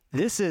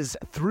This is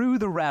Through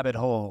the Rabbit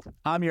Hole.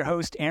 I'm your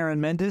host,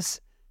 Aaron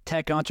Mendes,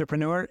 tech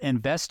entrepreneur,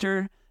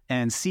 investor,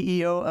 and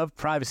CEO of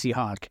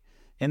PrivacyHawk.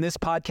 In this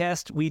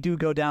podcast, we do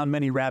go down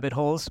many rabbit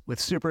holes with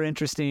super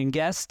interesting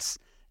guests,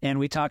 and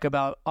we talk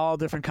about all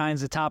different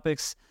kinds of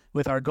topics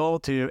with our goal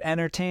to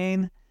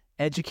entertain,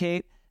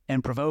 educate,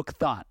 and provoke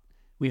thought.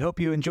 We hope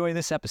you enjoy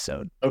this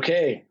episode.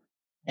 Okay.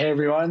 Hey,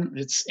 everyone.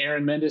 It's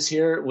Aaron Mendes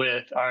here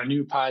with our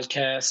new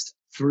podcast,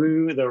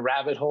 Through the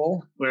Rabbit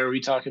Hole, where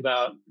we talk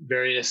about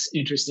various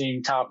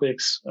interesting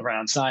topics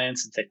around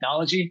science and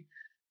technology.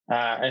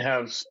 I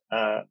have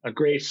a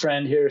great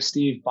friend here,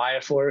 Steve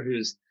Biafore,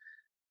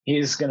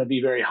 he's going to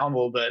be very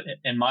humble, but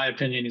in my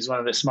opinion, he's one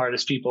of the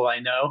smartest people I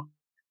know.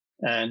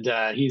 And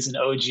he's an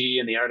OG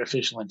in the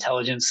artificial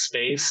intelligence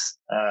space.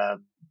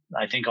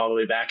 I think all the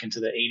way back into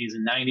the 80s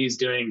and 90s,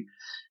 doing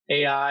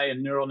AI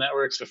and neural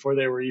networks before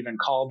they were even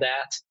called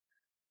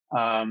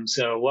that.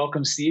 So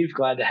welcome, Steve.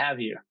 Glad to have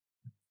you.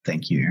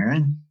 Thank you,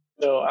 Aaron.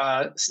 So,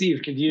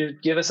 Steve, could you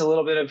give us a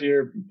little bit of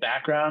your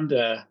background?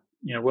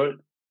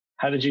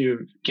 How did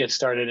you get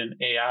started in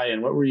AI,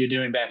 and what were you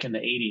doing back in the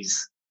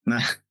 80s?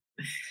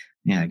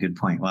 Yeah, good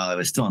point. Well, I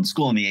was still in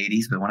school in the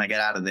 80s, but when I got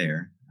out of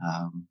there,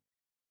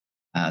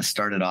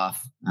 started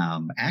off,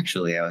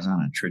 actually, I was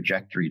on a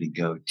trajectory to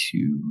go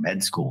to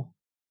med school.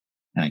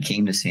 And I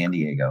came to San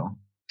Diego,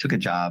 took a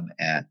job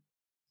at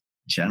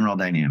General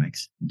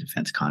Dynamics, a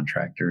defense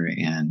contractor,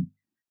 and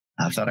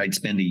I thought I'd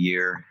spend a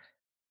year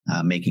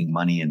making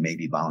money and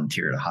maybe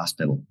volunteer at a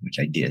hospital, which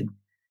I did.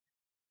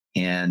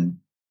 And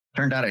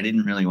turned out I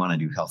didn't really want to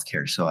do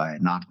healthcare. So I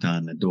knocked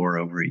on the door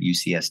over at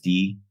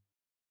UCSD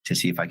to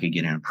see if I could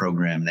get in a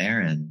program there.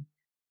 And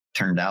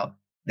turned out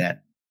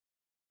that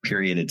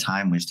period of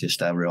time was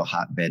just a real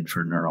hotbed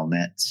for neural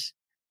nets,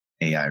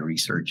 AI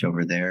research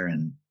over there.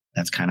 And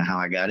that's kind of how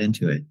I got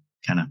into it,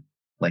 kind of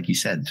like you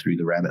said, through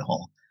the rabbit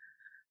hole.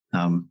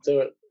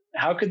 So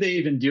how could they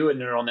even do a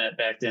neural net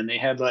back then? They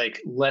had like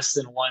less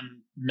than 1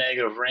 meg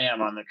of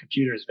RAM on the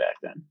computers back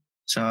then.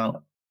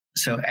 So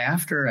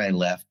after I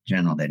left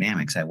General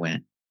Dynamics, I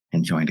went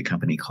and joined a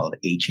company called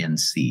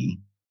HNC,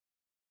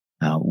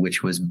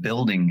 which was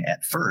building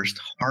at first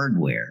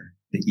hardware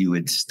that you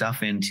would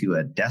stuff into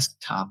a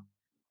desktop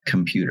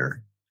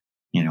computer,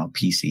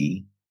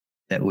 PC,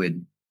 that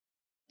would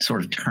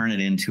sort of turn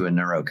it into a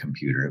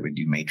neurocomputer. It would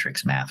do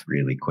matrix math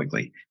really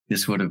quickly.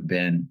 This would have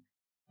been,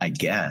 I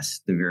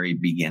guess, the very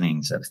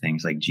beginnings of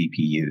things like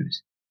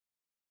GPUs,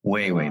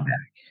 way back.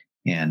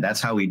 And that's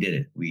how we did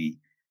it. We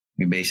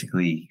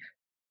basically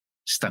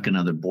stuck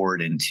another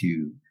board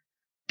into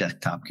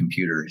desktop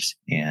computers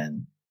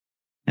and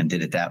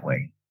did it that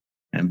way.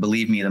 And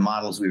believe me, the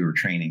models we were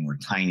training were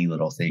tiny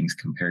little things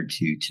compared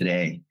to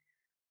today.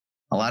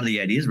 A lot of the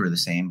ideas were the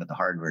same, but the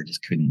hardware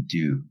just couldn't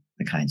do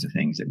the kinds of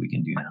things that we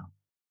can do now.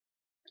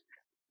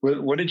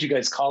 What did you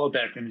guys call it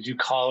back then? Did you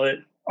call it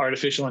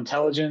artificial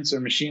intelligence or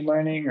machine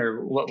learning,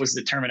 or what was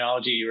the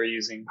terminology you were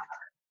using?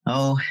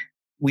 Oh,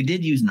 we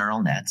did use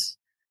neural nets,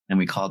 and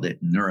we called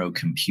it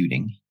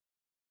neurocomputing.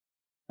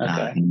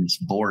 Okay. And this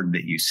board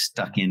that you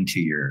stuck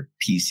into your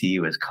PC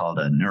was called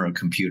a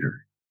neurocomputer.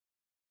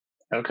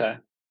 Okay.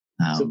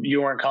 So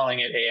you weren't calling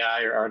it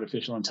AI or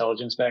artificial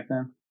intelligence back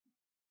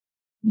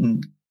then?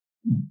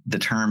 The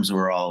terms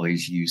were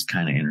always used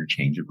kind of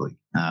interchangeably.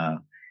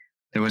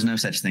 There was no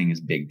such thing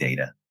as big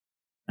data.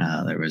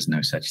 There was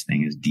no such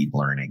thing as deep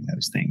learning.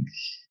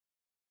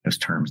 Those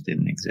terms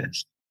didn't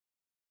exist.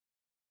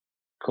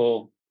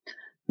 Cool.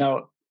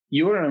 Now,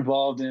 you were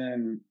involved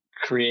in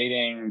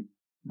creating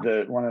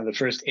one of the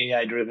first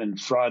AI-driven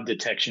fraud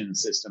detection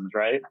systems,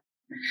 right?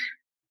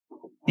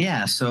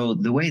 Yeah. So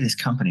the way this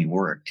company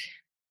worked,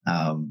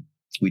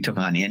 we took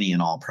on any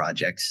and all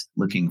projects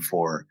looking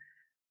for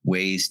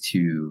ways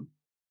to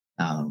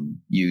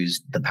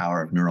use the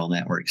power of neural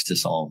networks to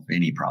solve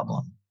any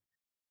problem.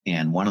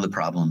 And one of the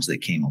problems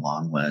that came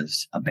along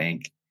was a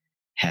bank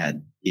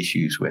had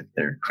issues with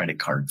their credit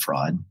card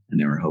fraud, and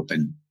they were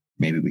hoping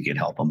maybe we could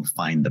help them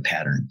find the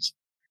patterns.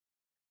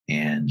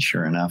 And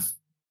sure enough,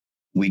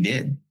 we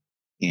did.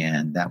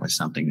 And that was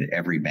something that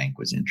every bank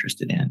was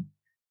interested in,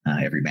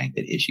 every bank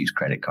that issues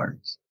credit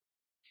cards.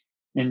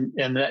 And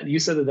that you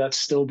said that's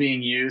still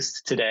being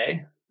used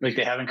today? Like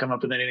they haven't come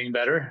up with anything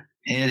better?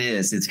 It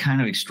is. It's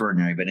kind of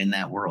extraordinary, but in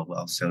that world,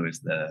 well, so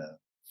is the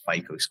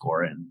FICO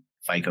score, and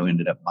FICO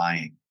ended up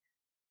buying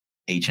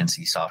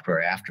HNC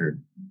software after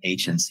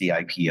HNC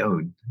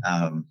IPO'd.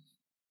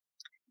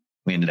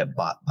 We ended up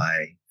bought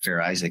by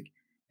Fair Isaac,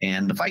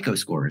 and the FICO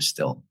score is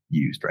still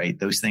used, right?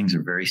 Those things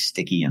are very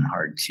sticky and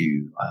hard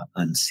to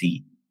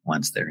unseat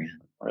once they're in.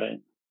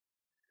 Right.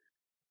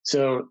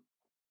 So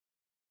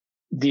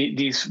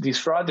these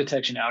fraud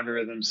detection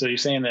algorithms, so you're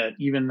saying that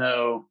even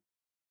though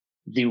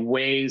the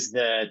ways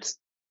that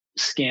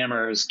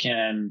scammers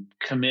can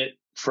commit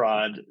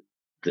fraud,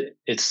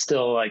 it's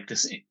still like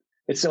this,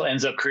 it still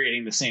ends up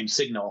creating the same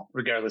signal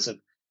regardless of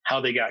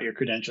how they got your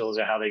credentials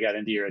or how they got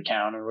into your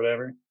account or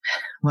whatever?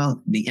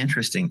 Well, the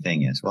interesting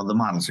thing is, the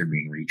models are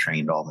being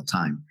retrained all the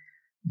time,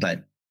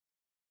 but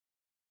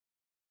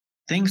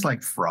things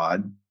like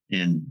fraud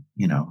in,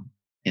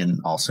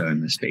 also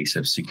in the space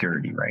of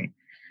security, right?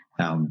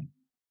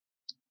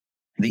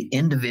 The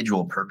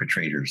individual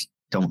perpetrators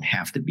don't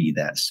have to be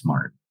that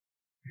smart,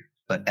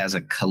 but as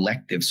a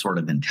collective sort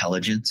of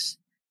intelligence,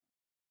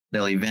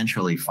 they'll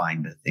eventually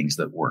find the things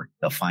that work.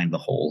 They'll find the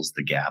holes,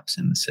 the gaps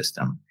in the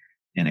system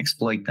and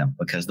exploit them,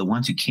 because the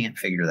ones who can't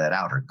figure that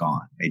out are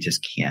gone. They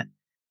just can't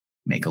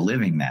make a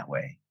living that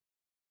way.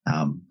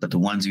 But the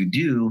ones who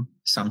do,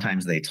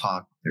 sometimes they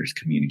talk, there's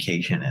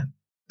communication, and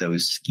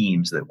those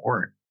schemes that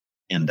work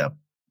end up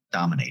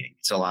dominating.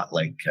 It's a lot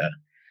like,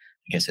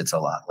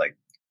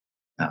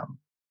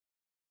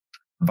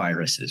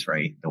 viruses,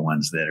 right? The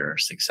ones that are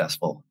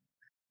successful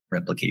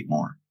replicate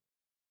more.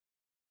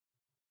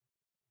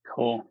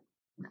 Cool.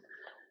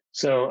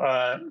 So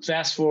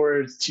fast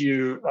forward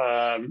to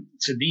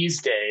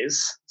these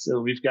days.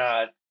 So we've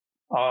got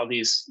all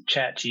these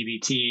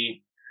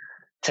ChatGPT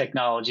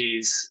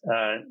technologies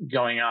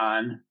going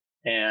on.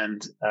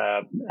 And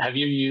have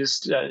you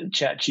used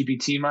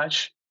ChatGPT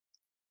much?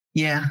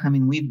 Yeah, I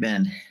mean, we've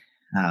been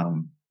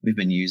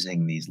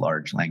using these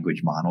large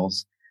language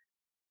models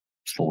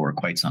for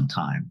quite some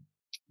time.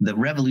 The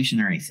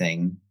revolutionary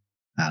thing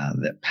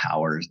that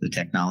powers the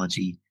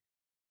technology,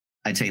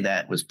 I'd say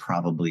that was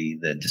probably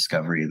the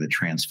discovery of the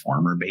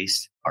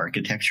transformer-based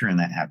architecture, and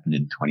that happened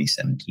in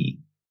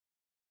 2017.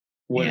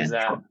 What is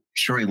that?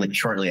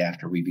 Shortly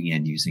after we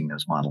began using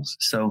those models.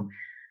 So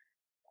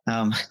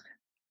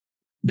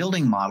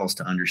building models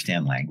to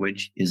understand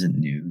language isn't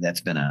new.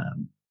 That's been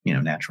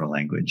natural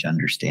language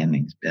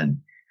understanding has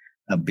been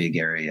a big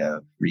area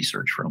of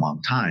research for a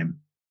long time.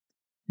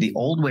 The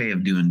old way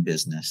of doing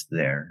business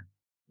there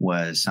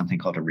was something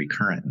called a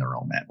recurrent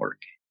neural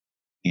network.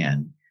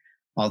 And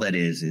all that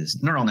is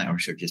neural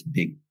networks are just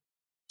big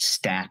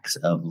stacks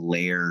of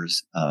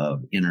layers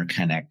of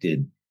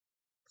interconnected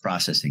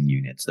processing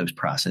units. Those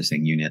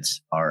processing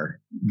units are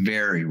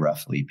very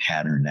roughly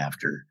patterned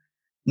after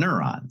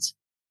neurons.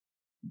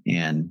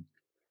 And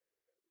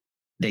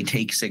they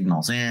take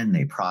signals in,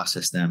 they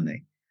process them,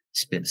 they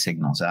spit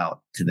signals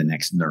out to the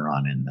next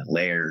neuron in the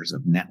layers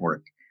of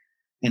network.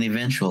 And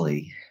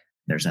eventually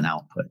there's an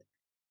output.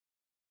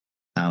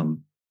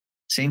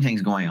 Same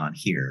thing's going on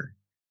here.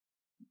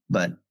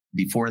 But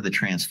before the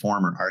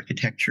transformer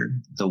architecture,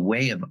 the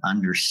way of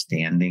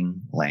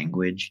understanding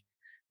language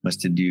was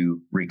to do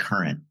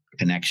recurrent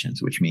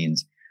connections, which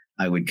means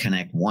I would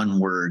connect one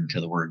word to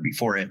the word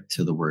before it,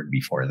 to the word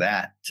before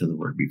that, to the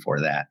word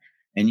before that.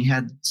 And you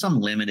had some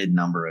limited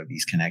number of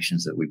these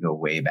connections that would go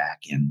way back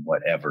in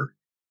whatever,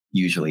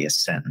 usually a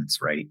sentence,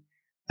 right?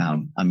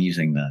 I'm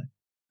using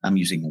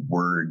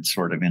word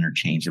sort of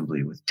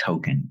interchangeably with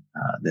token.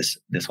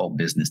 This whole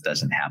business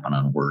doesn't happen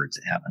on words;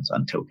 it happens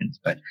on tokens.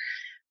 But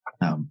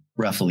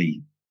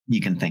roughly,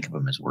 you can think of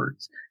them as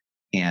words.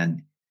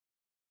 And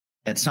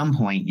at some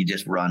point, you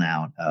just run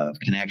out of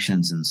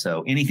connections, and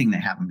so anything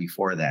that happened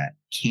before that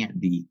can't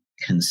be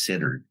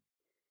considered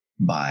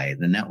by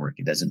the network.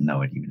 It doesn't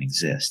know it even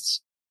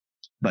exists.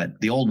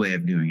 But the old way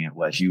of doing it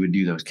was you would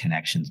do those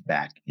connections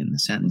back in the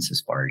sentence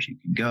as far as you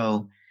could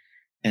go.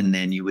 And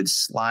then you would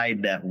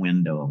slide that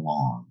window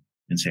along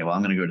and say, well,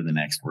 I'm going to go to the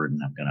next word,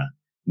 and I'm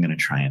going to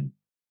try and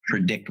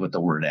predict what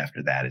the word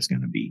after that is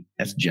going to be.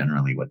 That's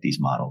generally what these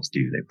models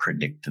do. They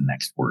predict the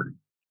next word.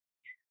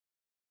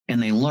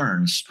 And they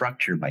learn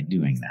structure by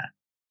doing that.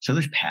 So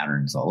there's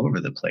patterns all over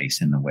the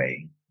place in the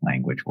way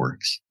language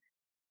works.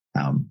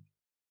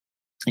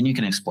 And you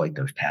can exploit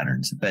those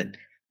patterns. But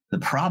the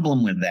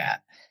problem with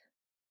that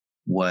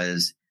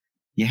was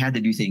you had to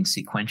do things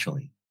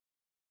sequentially.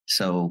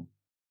 So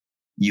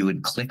you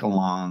would click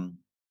along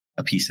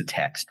a piece of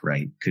text,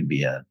 right? Could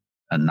be a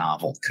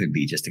novel, could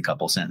be just a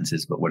couple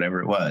sentences, but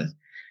whatever it was,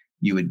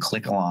 you would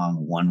click along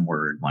one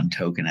word, one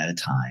token at a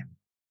time,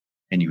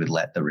 and you would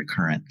let the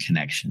recurrent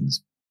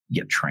connections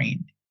get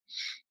trained.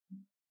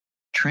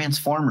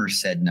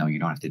 Transformers said, no, you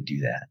don't have to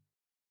do that.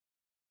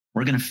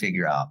 We're going to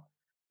figure out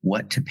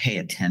what to pay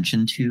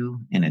attention to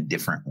in a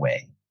different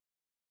way.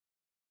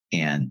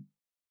 And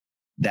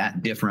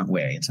that different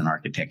way, it's an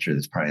architecture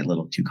that's probably a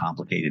little too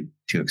complicated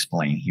to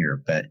explain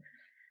here, but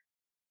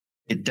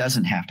it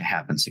doesn't have to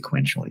happen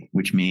sequentially,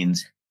 which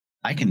means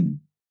I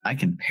can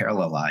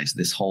parallelize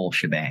this whole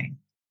shebang.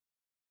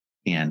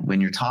 And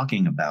when you're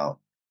talking about,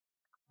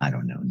 I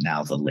don't know,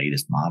 now the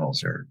latest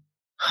models are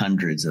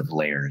hundreds of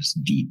layers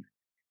deep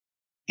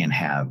and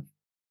have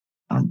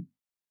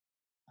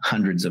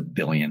hundreds of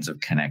billions of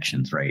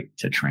connections, right,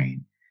 to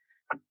train.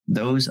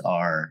 Those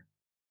are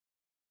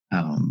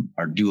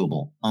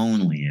doable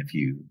only if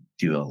you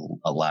do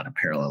a lot of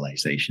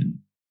parallelization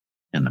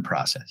in the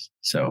process.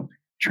 So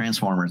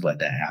transformers let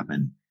that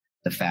happen.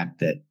 The fact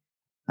that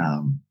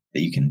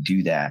you can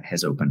do that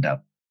has opened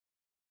up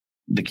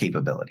the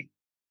capability.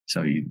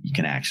 So you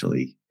can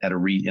actually in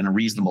a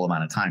reasonable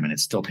amount of time, and it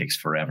still takes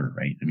forever,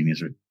 right? I mean,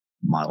 these are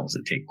models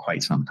that take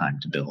quite some time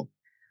to build,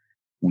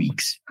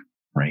 weeks,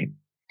 right?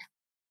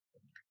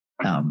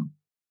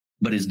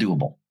 But it's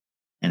doable,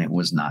 and it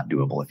was not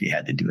doable if you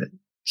had to do it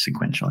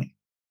sequentially.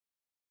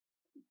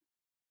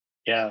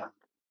 Yeah,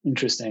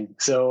 interesting.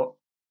 So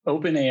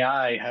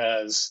OpenAI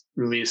has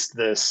released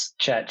this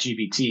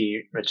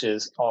ChatGPT, which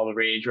is all the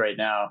rage right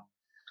now.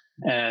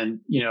 And,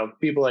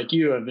 people like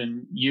you have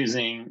been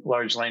using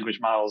large language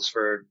models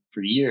for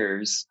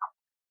years.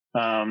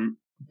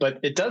 But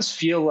it does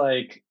feel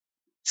like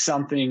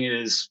something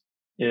is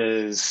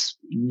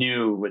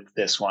new with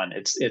this one.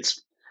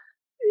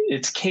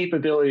 Its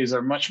capabilities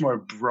are much more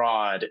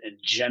broad and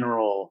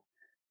general,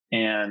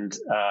 and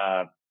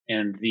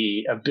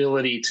the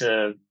ability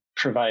to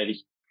provide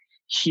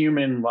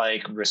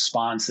human-like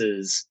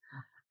responses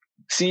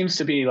seems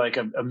to be like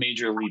a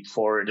major leap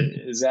forward.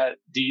 Is that,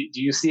 do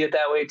you see it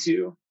that way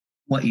too?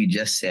 What you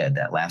just said,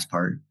 that last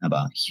part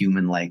about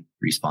human-like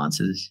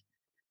responses,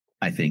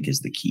 I think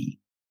is the key.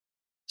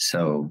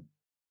 So,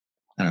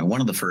 I don't know,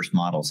 one of the first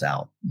models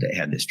out that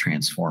had this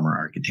transformer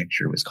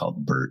architecture was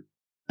called BERT.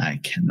 I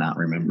cannot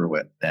remember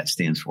what that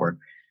stands for.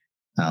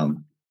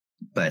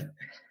 But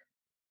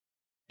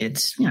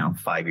it's,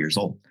 5 years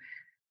old,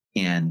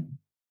 and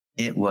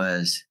it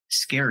was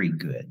scary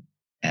good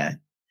at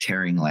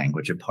tearing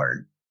language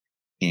apart,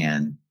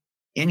 and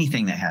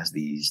anything that has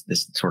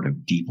this sort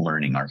of deep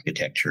learning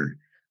architecture,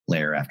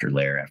 layer after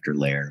layer after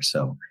layer.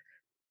 So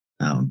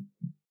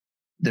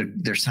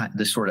there's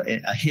this sort of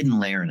a hidden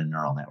layer in a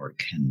neural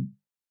network can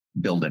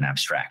build an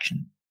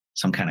abstraction,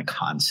 some kind of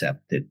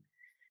concept that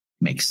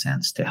makes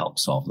sense to help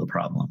solve the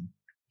problem.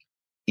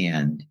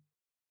 And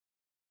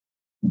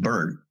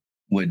BERT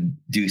would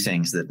do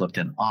things that looked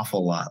an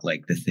awful lot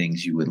like the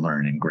things you would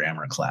learn in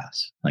grammar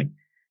class. Like,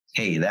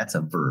 hey, that's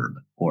a verb,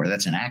 or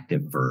that's an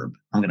active verb.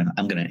 I'm going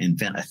to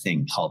invent a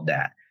thing called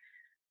that,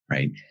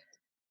 right?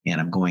 And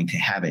I'm going to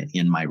have it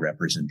in my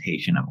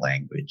representation of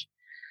language.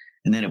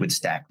 And then it would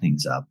stack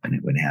things up, and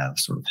it would have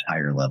sort of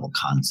higher level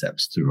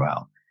concepts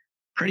throughout.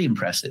 Pretty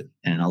impressive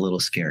and a little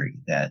scary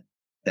that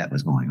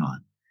was going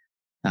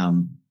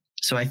on.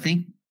 So I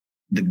think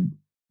the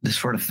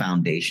sort of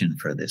foundation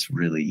for this,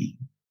 really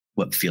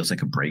what feels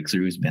like a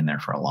breakthrough, has been there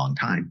for a long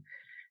time.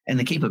 And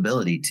the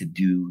capability to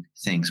do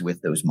things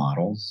with those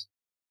models,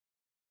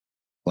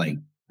 like,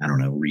 I don't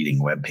know,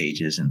 reading web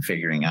pages and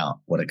figuring out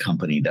what a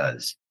company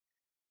does.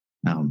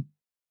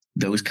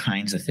 Those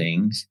kinds of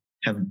things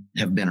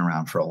have been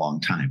around for a long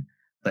time.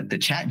 But the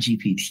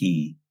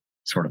ChatGPT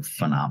sort of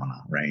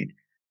phenomena, right?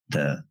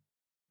 The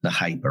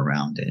hype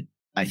around it,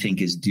 I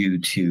think, is due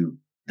to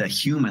the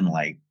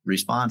human-like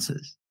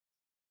responses.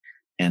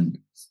 And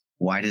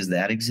why does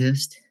that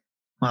exist?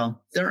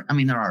 Well, there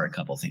are a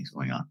couple things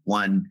going on.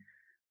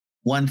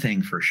 One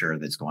thing for sure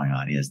that's going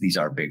on is these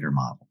are bigger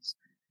models.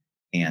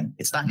 And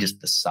it's not just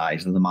the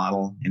size of the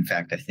model. In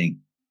fact, I think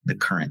the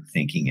current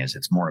thinking is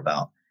it's more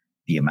about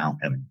the amount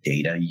of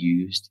data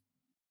used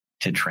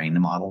to train the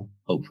model.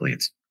 Hopefully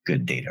it's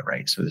good data,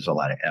 right? So there's a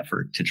lot of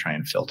effort to try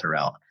and filter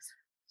out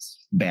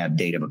bad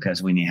data,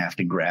 because when you have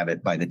to grab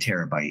it by the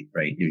terabyte,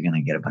 right, you're going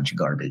to get a bunch of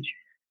garbage.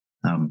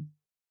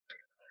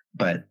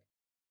 But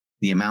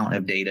the amount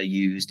of data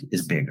used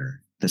is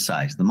bigger. The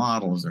size of the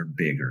models are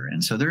bigger.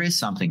 And so there is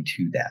something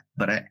to that.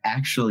 But I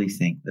actually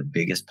think the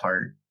biggest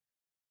part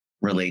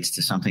relates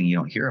to something you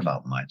don't hear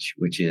about much,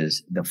 which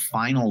is the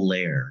final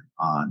layer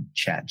on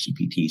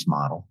ChatGPT's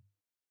model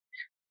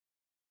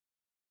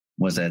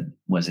was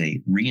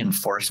a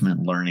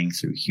reinforcement learning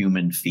through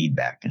human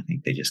feedback. I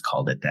think they just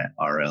called it that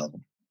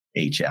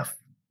RLHF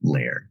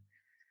layer.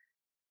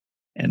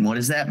 And what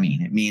does that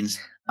mean? It means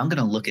I'm going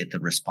to look at the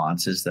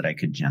responses that I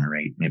could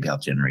generate. Maybe I'll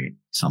generate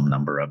some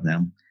number of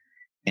them.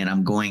 And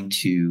I'm going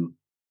to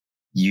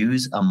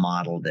use a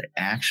model that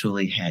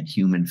actually had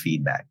human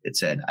feedback that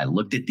said, I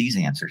looked at these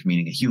answers,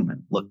 meaning a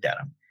human looked at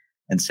them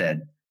and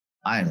said,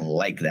 I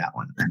like that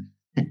one.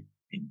 I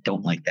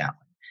don't like that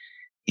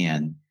one.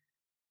 And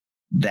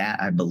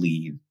that, I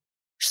believe,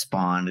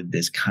 spawned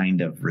this kind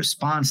of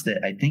response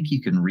that I think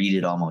you can read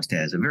it almost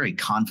as a very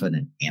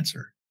confident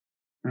answer.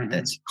 Mm-hmm.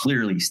 That's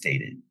clearly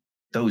stated.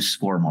 Those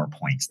score more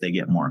points. They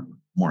get more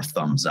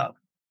thumbs up.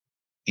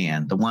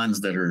 And the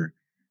ones that are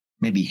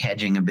maybe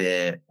hedging a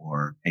bit,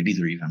 or maybe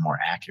they're even more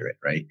accurate,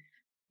 right,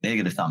 they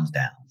get a thumbs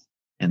down.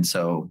 And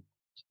so,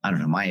 I don't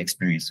know, my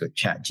experience with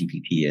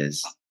ChatGPT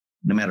is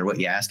no matter what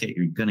you ask it,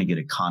 you're going to get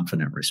a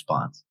confident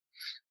response.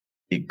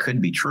 It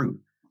could be true,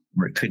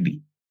 or it could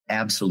be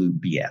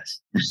absolute BS.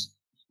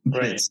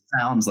 But right. It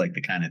sounds like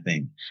the kind of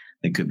thing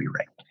that could be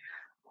right.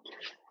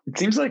 It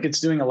seems like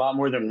it's doing a lot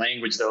more than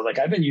language, though. Like,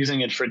 I've been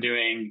using it for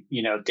doing,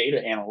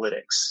 data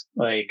analytics,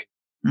 like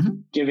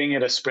giving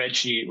it a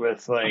spreadsheet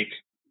with like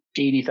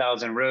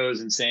 80,000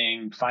 rows and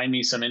saying, find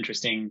me some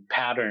interesting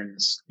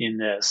patterns in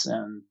this.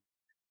 And,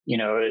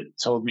 it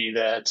told me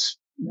that,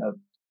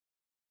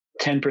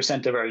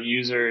 10% of our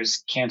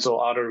users cancel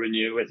auto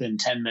renew within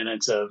 10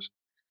 minutes of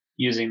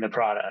using the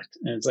product.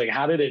 And it's like,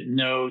 how did it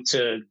know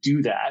to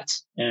do that?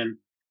 And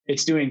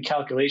it's doing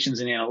calculations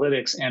and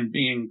analytics and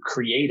being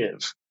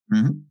creative.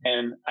 Mm-hmm.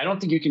 And I don't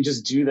think you can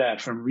just do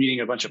that from reading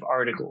a bunch of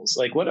articles.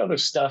 Like, what other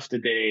stuff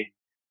did they,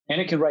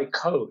 and it can write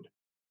code,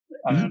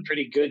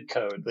 pretty good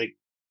code. Like,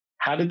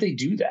 how did they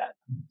do that?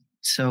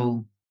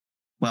 So,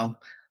 well,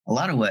 a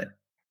lot of what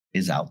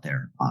is out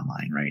there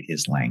online, right,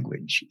 is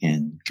language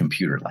in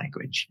computer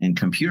language. And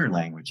computer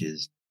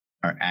languages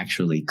are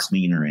actually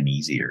cleaner and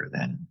easier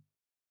than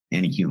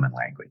any human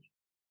language.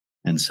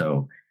 And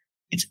so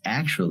it's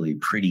actually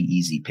pretty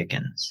easy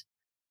pickings.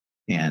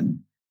 And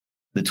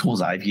the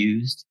tools I've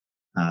used,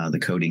 the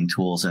coding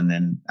tools, and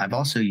then I've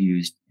also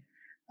used,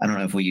 I don't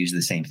know if we use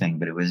the same thing,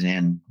 but it was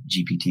in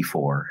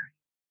GPT-4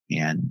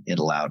 and it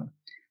allowed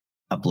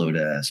upload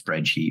a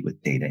spreadsheet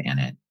with data in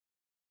it,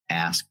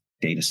 ask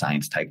data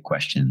science type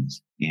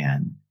questions,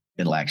 and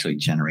it'll actually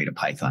generate a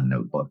Python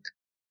notebook,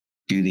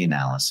 do the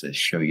analysis,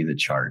 show you the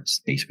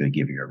charts, basically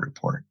give you a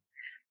report.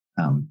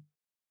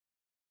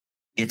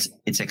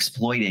 It's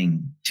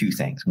exploiting two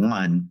things.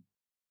 One,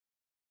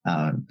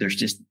 there's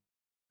just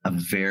a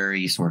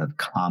very sort of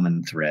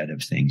common thread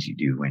of things you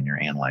do when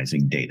you're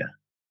analyzing data.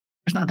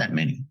 There's not that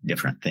many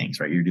different things,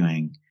 right? You're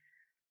doing,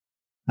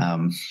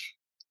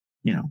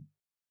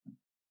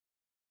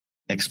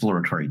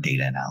 exploratory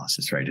data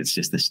analysis, right? It's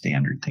just the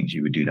standard things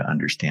you would do to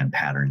understand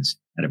patterns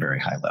at a very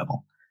high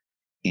level.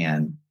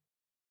 And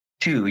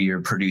two,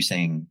 you're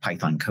producing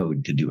Python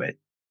code to do it.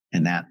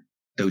 And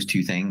those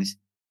two things,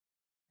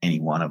 any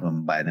one of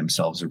them by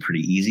themselves are pretty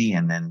easy.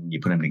 And then you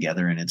put them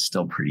together and it's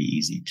still pretty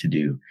easy to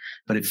do.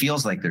 But it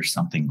feels like there's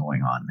something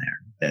going on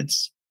there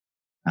that's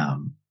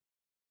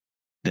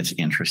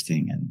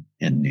interesting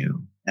and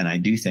new. And I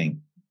do think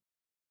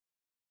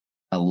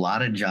a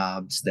lot of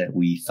jobs that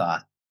we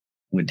thought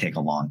would take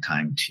a long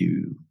time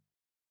to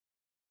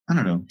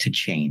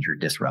change or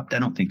disrupt, I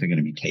don't think they're going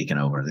to be taken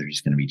over. They're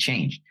just going to be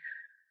changed.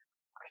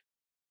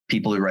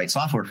 People who write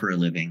software for a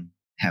living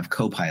have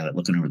Copilot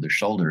looking over their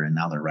shoulder, and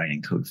now they're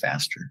writing code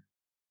faster.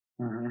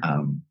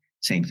 Mm-hmm.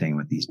 Same thing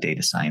with these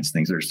data science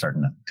things that are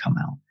starting to come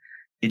out.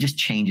 It just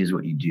changes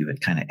what you do. It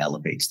kind of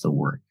elevates the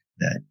work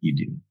that you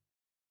do.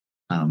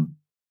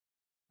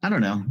 I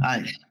don't know.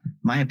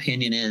 My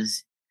opinion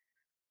is,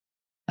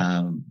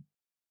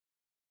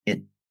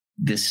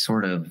 this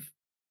sort of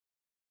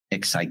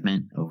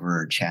excitement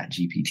over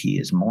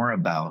ChatGPT is more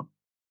about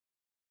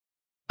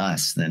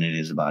us than it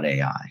is about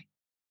AI.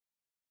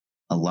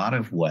 A lot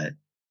of what,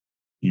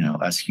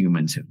 us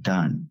humans have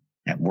done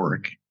at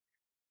work,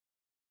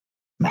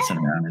 messing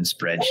around in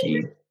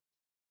spreadsheets,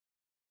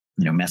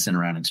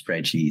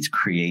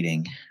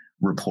 creating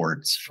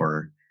reports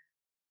for,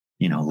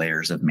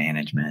 layers of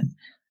management,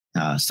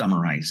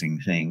 summarizing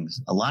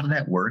things. A lot of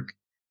that work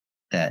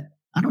that,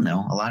 I don't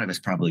know, a lot of us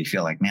probably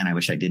feel like, man, I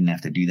wish I didn't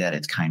have to do that.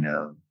 It's kind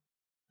of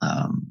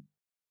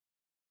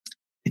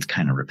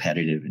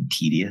repetitive and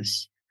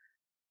tedious.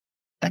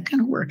 That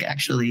kind of work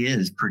actually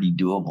is pretty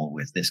doable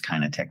with this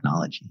kind of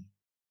technology.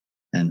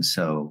 And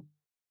so,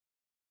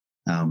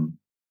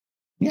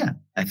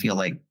 I feel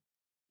like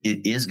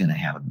it is going to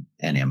have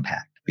an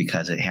impact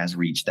because it has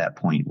reached that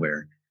point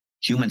where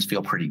humans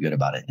feel pretty good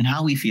about it. And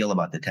how we feel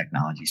about the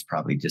technology is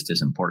probably just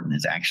as important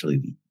as actually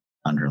the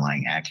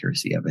underlying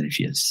accuracy of it if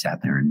you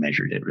sat there and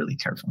measured it really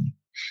carefully.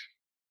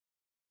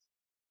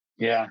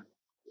 Yeah.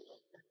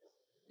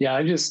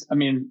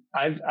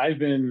 I've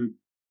been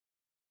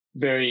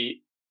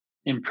very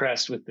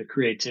impressed with the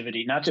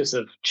creativity, not just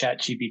of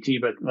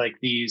ChatGPT, but like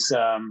these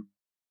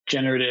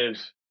generative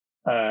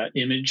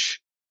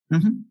image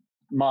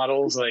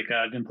models. Like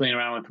I've been playing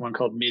around with one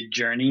called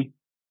Midjourney.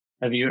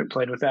 Have you ever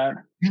played with that?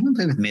 I haven't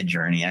played with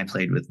Midjourney. I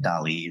played with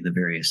DALL-E, the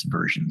various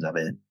versions of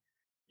it.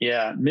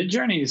 Yeah,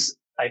 Midjourney's,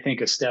 I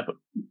think, a step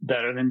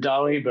better than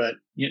DALL-E, but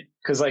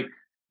because like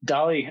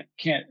DALL-E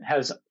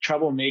has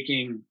trouble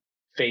making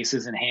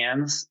faces and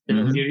hands.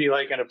 It'll give you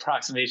like an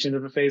approximation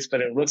of a face, but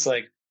it looks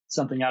like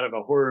something out of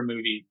a horror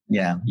movie.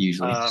 Yeah,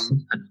 usually.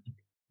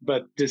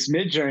 But this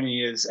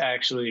Midjourney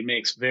actually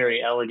makes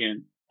very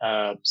elegant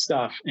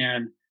stuff,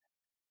 and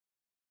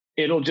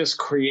it'll just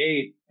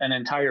create an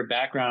entire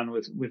background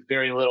with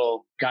very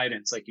little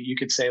guidance. Like you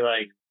could say,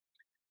 like,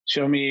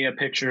 show me a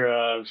picture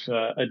of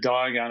a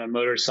dog on a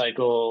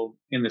motorcycle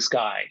in the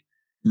sky.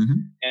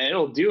 And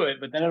it'll do it,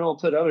 but then it'll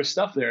put other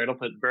stuff there. It'll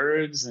put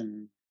birds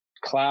and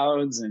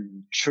clouds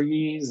and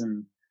trees.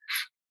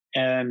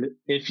 And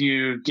if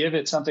you give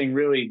it something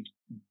really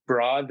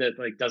broad that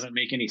like doesn't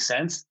make any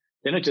sense,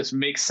 then it just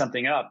makes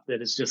something up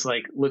that is just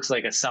like, looks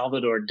like a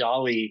Salvador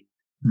Dali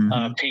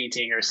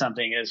painting or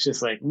something. It's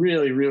just like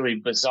really, really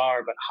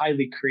bizarre, but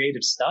highly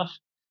creative stuff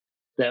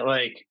that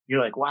like,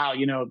 you're like, wow,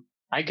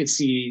 I could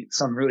see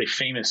some really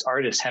famous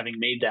artist having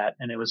made that.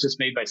 And it was just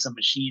made by some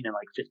machine in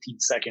like 15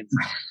 seconds.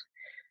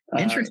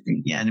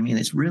 Interesting. Yeah. I mean,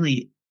 it's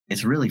really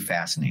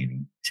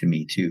fascinating to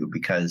me too,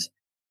 because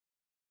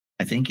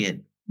I think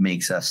it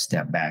makes us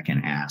step back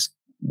and ask,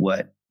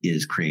 what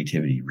is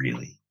creativity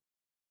really?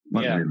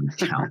 What really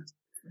counts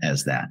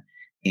as that?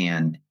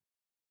 And,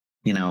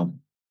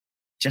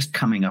 just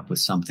coming up with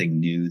something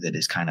new that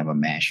is kind of a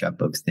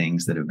mashup of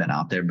things that have been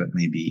out there, but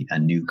maybe a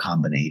new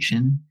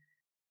combination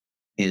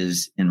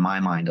is, in my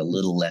mind, a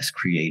little less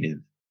creative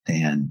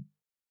than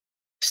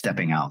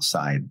stepping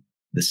outside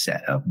the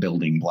set of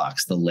building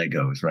blocks, the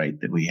Legos,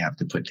 right, that we have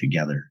to put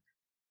together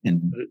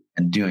and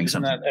doing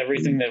something. Isn't that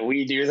everything that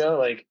we do, though?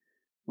 Like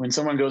when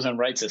someone goes and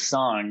writes a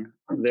song,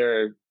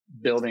 they're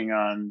building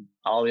on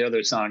all the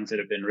other songs that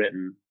have been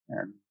written.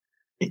 And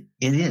it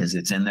is.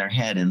 It's in their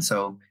head. And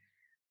so,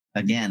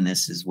 again,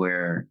 this is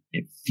where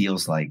it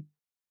feels like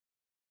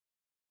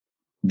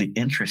the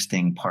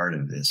interesting part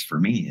of this for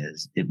me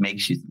is it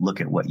makes you look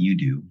at what you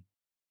do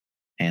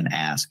and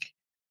ask,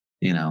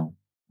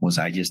 was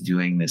I just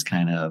doing this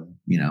kind of,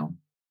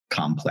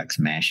 complex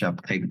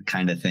mashup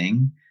kind of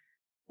thing?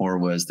 Or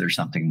was there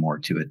something more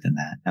to it than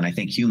that? And I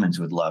think humans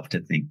would love to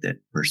think that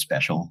we're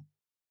special.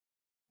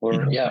 Or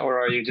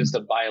are you just a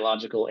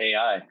biological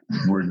AI?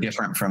 We're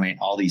different from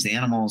all these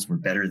animals. We're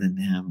better than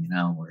them.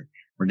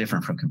 We're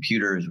different from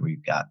computers.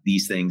 We've got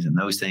these things and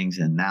those things.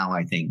 And now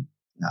I think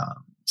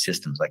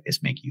systems like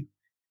this make you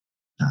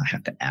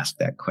have to ask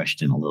that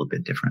question a little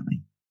bit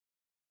differently.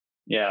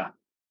 Yeah,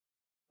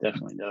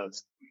 definitely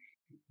does.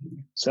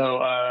 So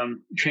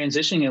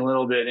transitioning a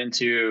little bit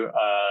into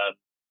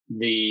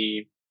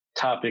the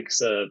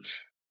topics of,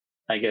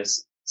 I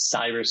guess,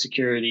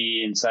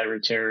 cybersecurity and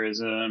cyber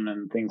terrorism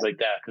and things like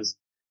that, because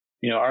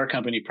our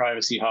company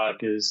PrivacyHawk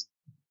is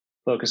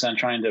focused on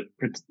trying to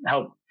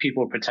help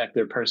people protect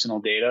their personal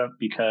data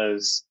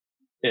because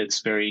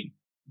it's very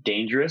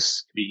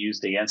dangerous to be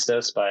used against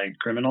us by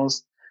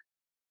criminals.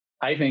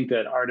 I think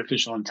that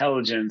artificial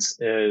intelligence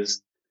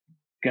is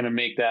going to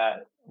make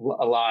that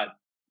a lot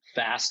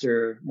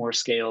faster, more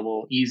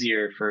scalable,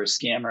 easier for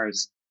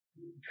scammers.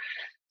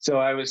 So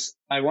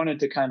I wanted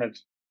to kind of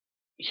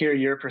hear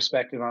your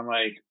perspective on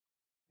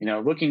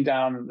looking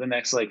down the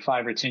next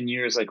 5 or 10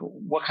 years,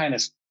 what kind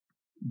of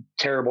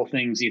terrible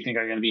things do you think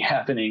are going to be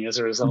happening as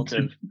a result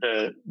of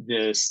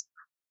this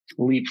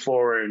leap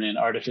forward in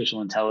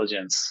artificial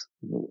intelligence?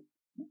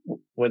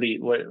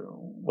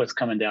 What's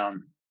coming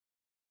down?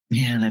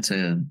 Yeah, that's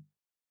a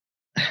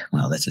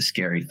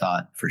scary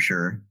thought for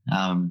sure.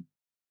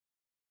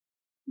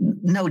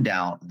 No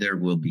doubt there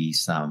will be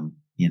some,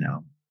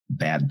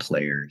 bad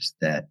players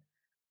that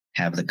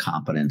have the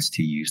competence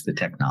to use the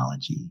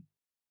technology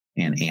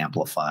and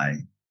amplify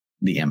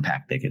the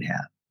impact they could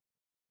have.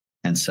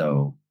 And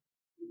so,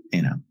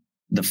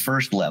 the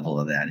first level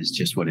of that is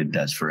just what it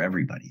does for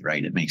everybody,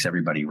 right? It makes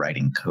everybody write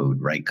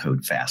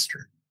code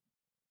faster.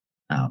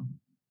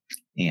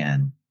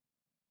 And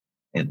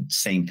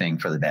same thing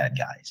for the bad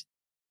guys.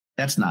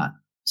 That's not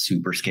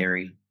super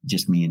scary. It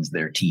just means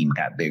their team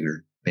got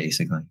bigger,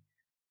 basically.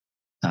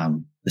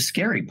 The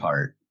scary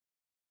part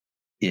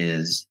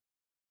is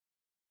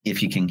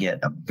if you can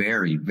get a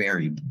very,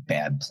 very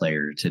bad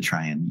player to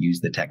try and use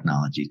the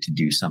technology to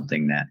do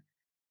something that,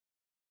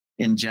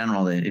 in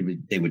general,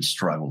 they would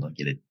struggle to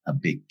get a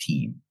big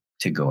team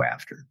to go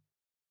after.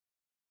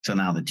 So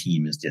now the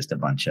team is just a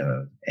bunch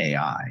of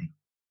AI,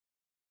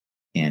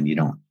 and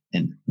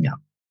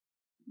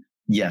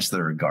yes,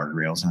 there are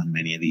guardrails on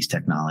many of these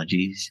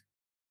technologies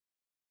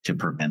to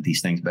prevent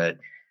these things, but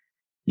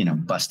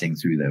busting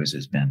through those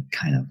has been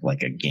kind of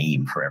like a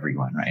game for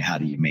everyone, right? How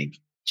do you make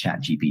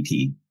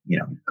ChatGPT,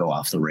 go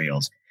off the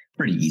rails?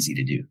 Pretty easy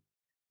to do.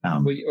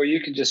 Or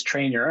you could just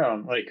train your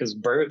own, because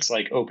BERT's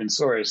open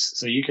source,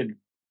 so you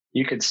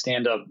could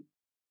stand up,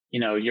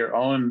 your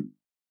own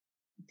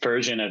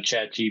version of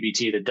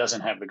ChatGPT that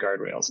doesn't have the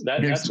guardrails.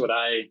 That's what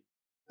I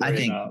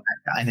think. About.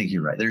 I think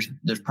you're right.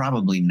 There's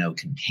probably no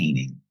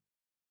containing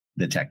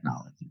the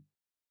technology.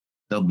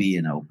 There'll be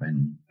an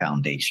open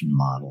foundation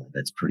model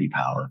that's pretty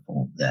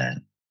powerful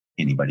that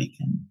anybody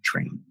can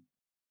train.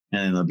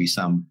 And then there'll be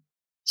some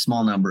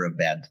small number of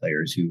bad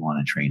players who want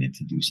to train it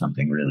to do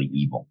something really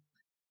evil.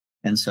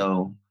 And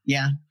so,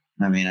 yeah,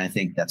 I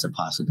think that's a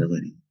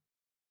possibility.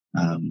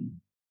 I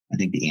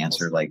think the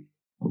answer, like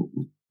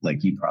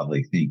you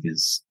probably think,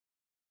 is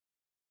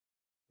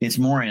it's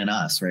more in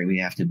us, right? We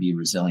have to be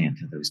resilient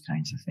to those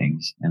kinds of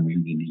things, and we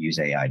need to use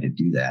AI to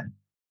do that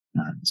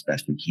as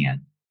best we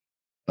can.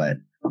 But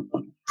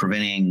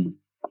preventing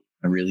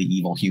a really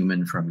evil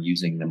human from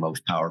using the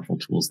most powerful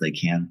tools they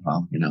can,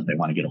 they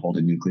want to get a hold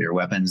of nuclear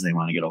weapons, they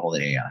want to get a hold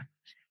of AI.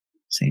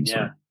 Same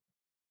sort.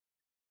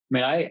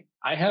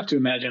 I have to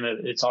imagine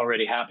that it's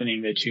already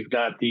happening, that you've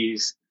got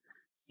these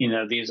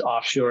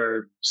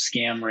offshore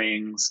scam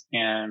rings,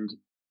 and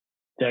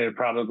they're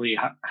probably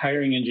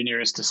hiring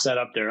engineers to set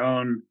up their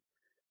own,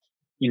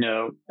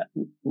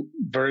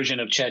 version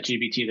of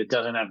ChatGPT that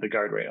doesn't have the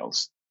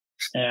guardrails.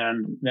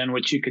 And then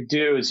what you could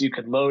do is you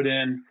could load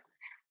in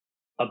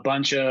a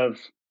bunch of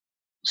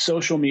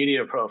social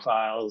media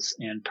profiles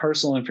and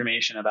personal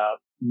information about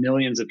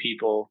millions of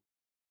people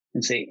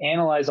and say,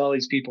 analyze all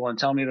these people and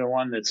tell me the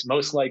one that's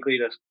most likely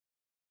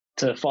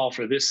to fall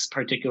for this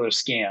particular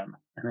scam.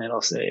 And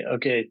it'll say,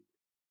 okay,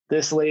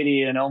 this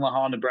lady in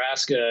Omaha,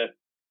 Nebraska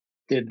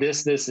did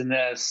this, this, and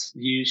this.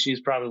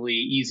 She's probably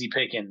easy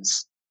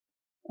pickings.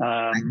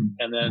 And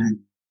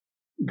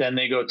then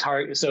they go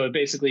target. So it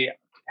basically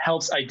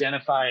helps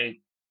identify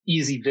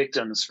easy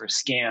victims for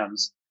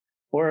scams.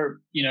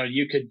 Or,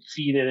 you could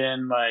feed it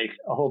in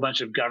a whole bunch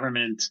of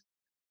government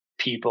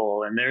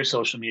people and their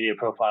social media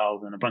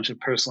profiles and a bunch of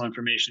personal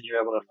information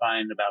you're able to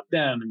find about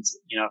them, and,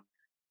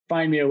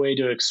 find me a way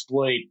to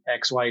exploit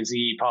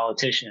XYZ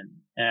politician.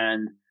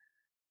 And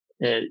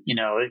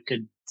it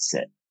could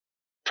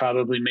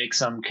probably make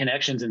some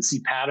connections and see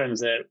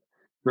patterns that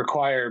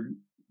require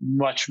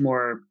much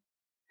more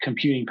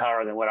computing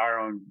power than what our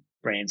own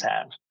brains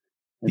have.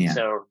 And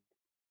so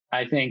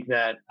I think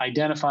that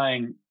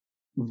identifying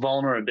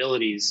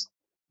vulnerabilities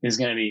is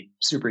going to be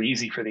super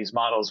easy for these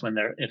models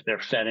if they're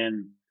fed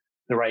in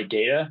the right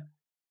data.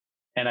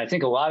 And I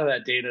think a lot of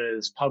that data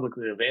is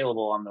publicly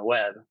available on the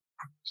web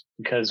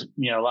because,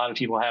 a lot of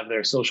people have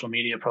their social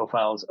media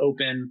profiles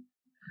open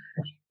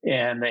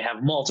and they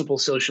have multiple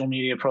social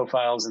media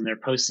profiles and they're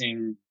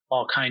posting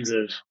all kinds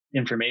of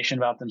information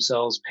about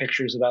themselves,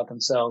 pictures about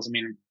themselves. I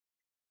mean,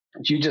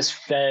 if you just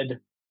fed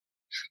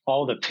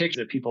all the pictures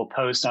that people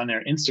post on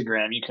their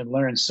Instagram, you can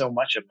learn so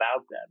much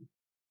about them.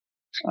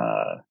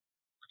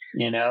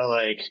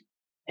 Like,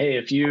 hey,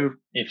 if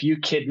you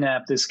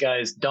kidnap this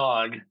guy's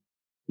dog,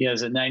 he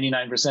has a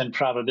 99%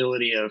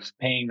 probability of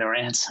paying the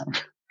ransom.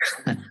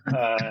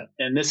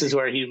 And this is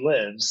where he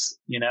lives,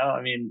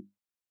 I mean,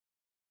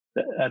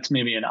 that's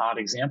maybe an odd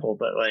example,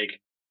 but like,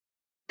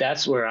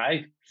 that's where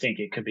I think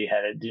it could be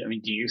headed.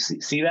 Do you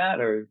see that?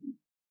 Or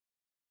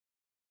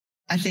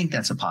I think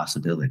that's a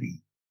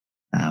possibility.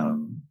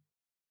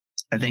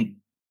 I think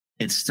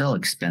it's still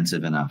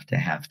expensive enough to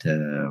have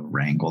to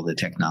wrangle the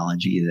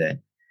technology that,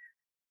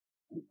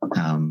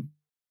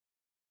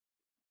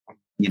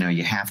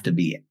 you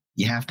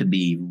have to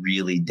be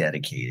really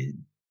dedicated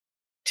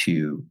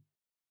to,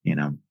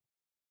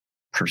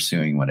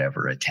 pursuing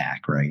whatever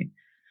attack, right?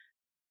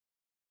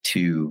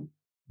 To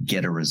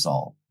get a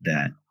result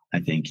that I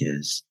think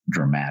is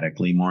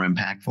dramatically more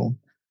impactful.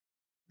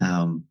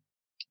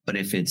 But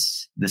if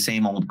it's the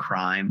same old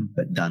crime,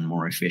 but done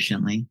more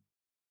efficiently,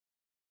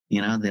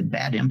 the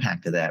bad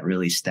impact of that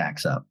really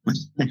stacks up.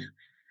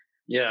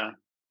 Yeah.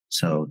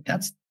 So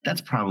that's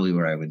probably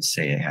where I would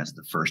say it has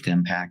the first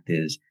impact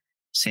is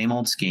same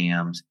old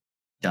scams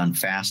done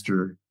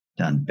faster,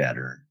 done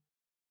better,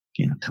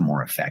 to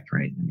more effect,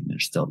 right? I mean, they're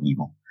still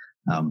evil.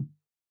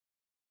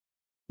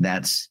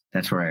 That's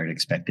where I would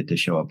expect it to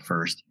show up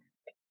first.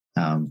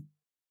 Well,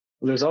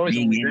 there's always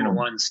only been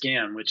one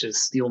scam, which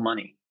is steal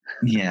money.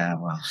 Yeah.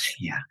 Well,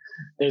 yeah.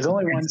 There's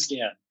only one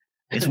scam.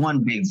 It's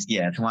one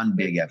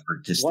big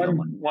effort to steal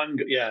money.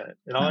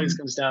 It always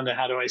comes down to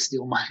how do I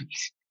steal money?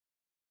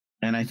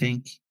 And I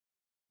think,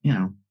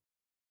 I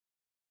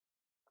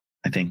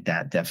think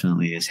that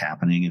definitely is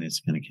happening and it's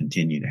going to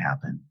continue to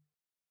happen.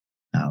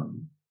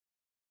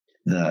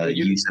 The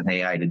use of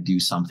AI to do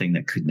something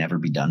that could never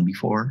be done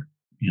before,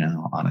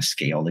 on a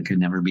scale that could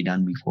never be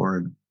done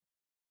before,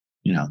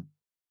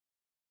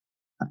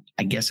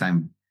 I guess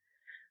I'm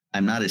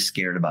not as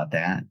scared about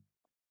that.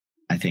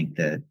 I think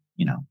that,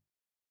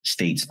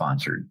 state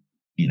sponsored,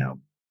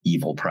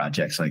 evil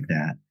projects like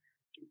that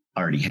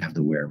already have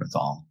the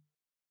wherewithal.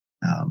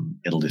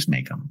 It'll just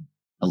make them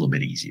a little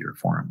bit easier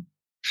for them.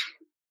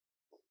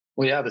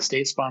 Well, yeah, the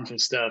state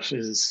sponsored stuff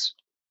is,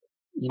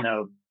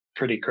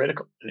 pretty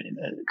critical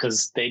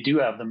because they do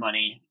have the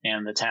money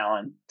and the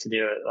talent to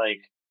do it. Like,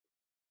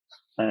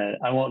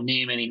 I won't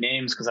name any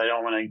names because I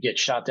don't want to get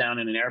shot down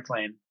in an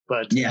airplane.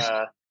 But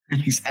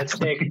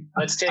exactly.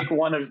 let's take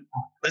one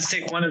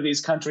of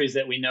these countries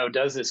that we know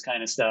does this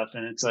kind of stuff,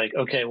 and it's like,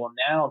 okay, well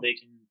now they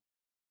can,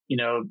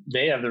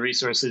 they have the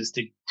resources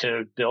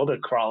to build a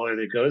crawler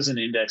that goes and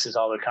indexes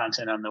all the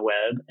content on the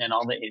web and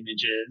all the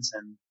images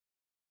and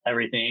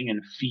everything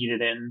and feed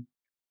it in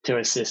to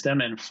a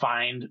system and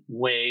find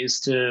ways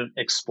to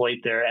exploit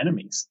their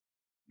enemies.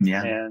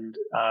 Yeah. And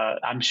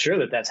I'm sure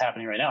that that's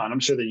happening right now. And I'm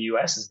sure the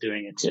US is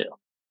doing it too.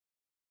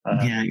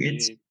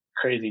 It's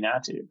crazy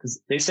not to, because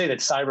they say that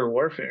cyber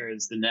warfare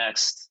is the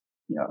next,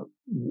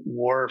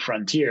 war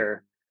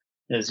frontier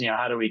is,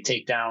 how do we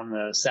take down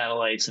the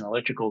satellites and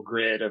electrical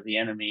grid of the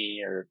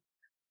enemy or,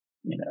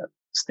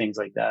 things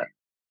like that.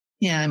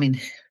 Yeah. I mean,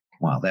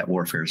 that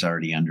warfare is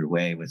already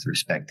underway with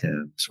respect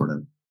to sort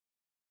of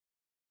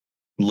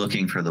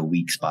looking for the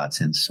weak spots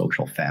in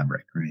social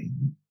fabric, right?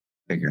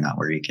 Figuring out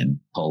where you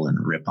can pull and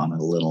rip on it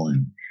a little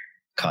and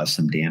cause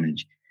some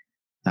damage.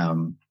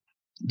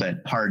 But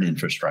hard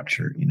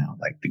infrastructure,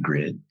 like the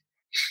grid,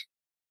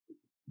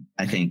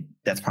 I think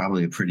that's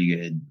probably a pretty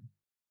good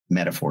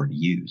metaphor to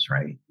use,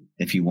 right?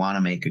 If you want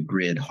to make a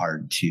grid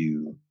hard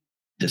to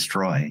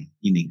destroy,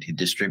 you need to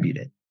distribute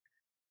it.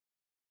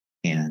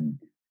 And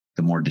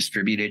the more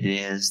distributed it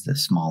is, the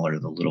smaller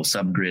the little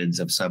subgrids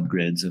of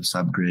subgrids of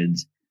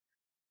subgrids.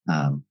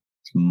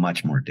 It's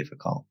much more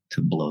difficult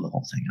to blow the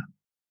whole thing up.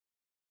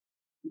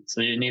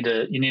 So you need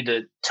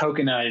to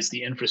tokenize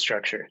the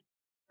infrastructure,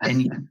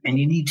 and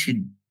you need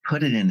to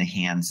put it in the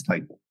hands,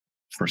 like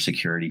for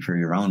security, for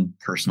your own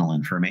personal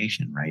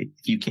information, right?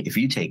 If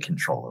you take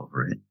control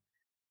over it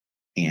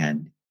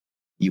and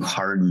you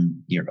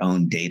harden your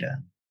own data,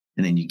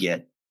 and then you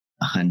get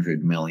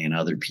 100 million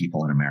other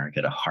people in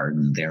America to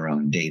harden their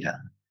own data,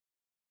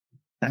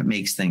 that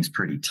makes things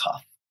pretty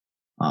tough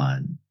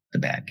on the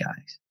bad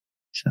guys.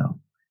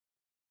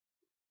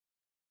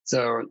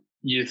 So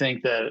you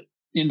think that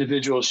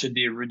individuals should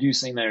be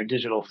reducing their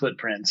digital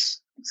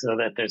footprints so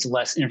that there's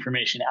less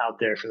information out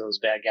there for those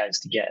bad guys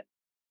to get?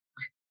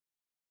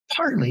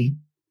 Partly,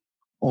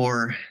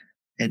 or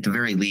at the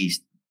very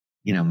least,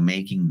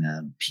 making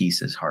the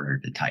pieces harder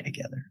to tie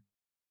together.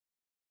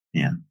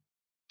 Yeah.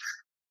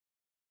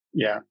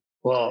 Yeah.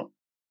 Well,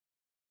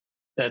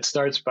 that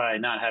starts by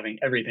not having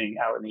everything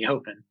out in the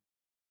open.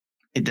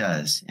 It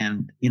does.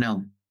 And,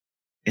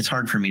 it's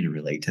hard for me to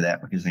relate to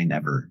that because I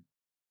never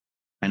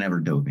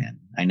dove in.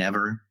 I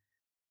never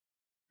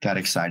got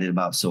excited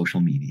about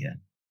social media.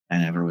 I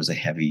never was a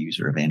heavy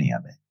user of any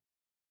of it.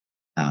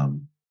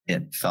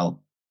 It felt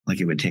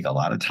like it would take a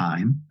lot of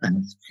time,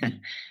 and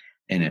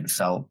it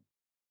felt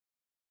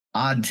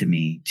odd to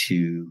me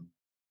to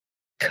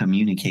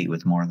communicate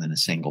with more than a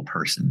single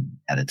person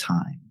at a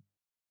time.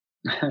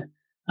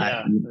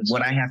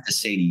 What I have to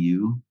say to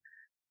you,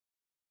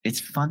 it's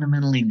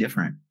fundamentally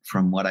different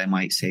from what I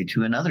might say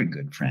to another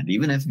good friend,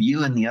 even if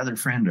you and the other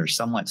friend are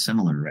somewhat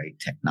similar, right?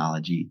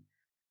 Technology,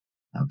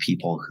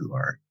 people who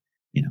are,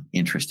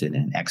 interested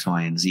in X,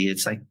 Y, and Z.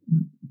 It's like,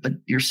 but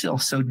you're still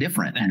so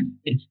different. And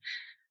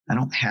I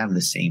don't have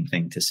the same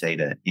thing to say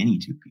to any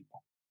two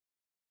people.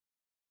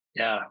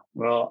 Yeah.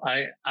 Well,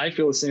 I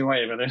feel the same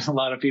way, but there's a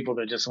lot of people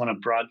that just want to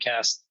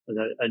broadcast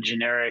a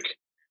generic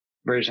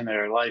version of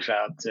their life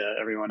out to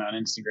everyone on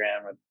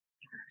Instagram with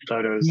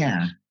photos.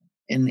 Yeah.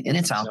 And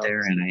it's out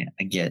there, and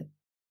I get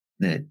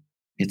that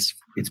it's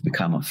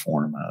become a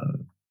form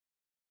of,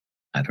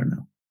 I don't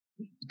know,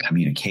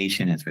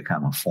 communication. It's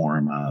become a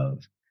form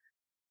of,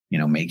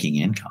 making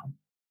income.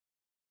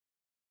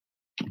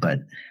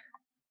 But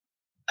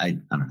I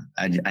don't know.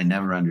 I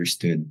never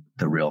understood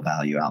the real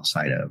value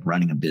outside of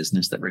running a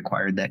business that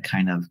required that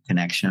kind of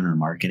connection or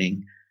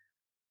marketing,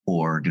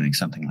 or doing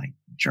something like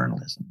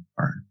journalism,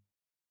 or,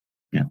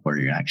 where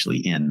you're actually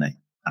in the,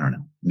 I don't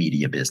know,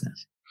 media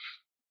business.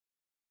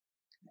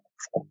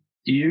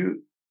 Do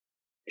you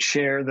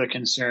share the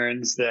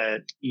concerns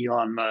that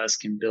Elon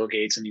Musk and Bill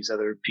Gates and these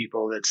other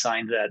people that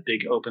signed that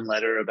big open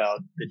letter about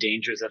the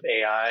dangers of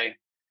AI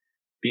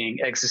being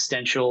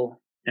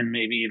existential and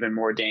maybe even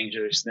more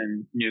dangerous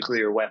than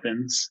nuclear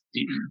weapons?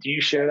 Do you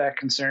share that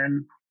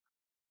concern?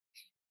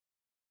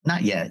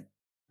 Not yet.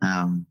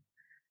 And,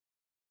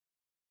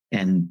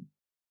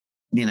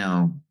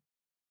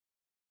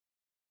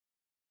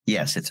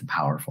 yes, it's a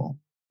powerful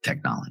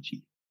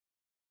technology,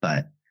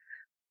 but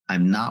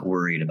I'm not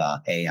worried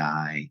about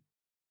AI,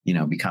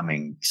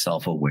 becoming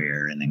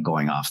self-aware and then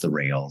going off the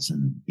rails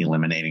and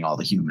eliminating all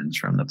the humans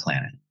from the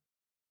planet.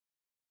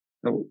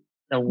 Now,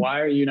 why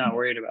are you not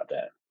worried about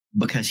that?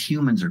 Because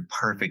humans are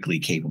perfectly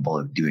capable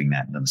of doing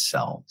that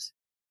themselves.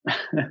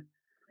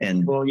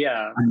 And well,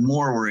 yeah, I'm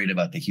more worried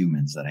about the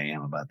humans than I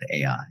am about the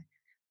AI.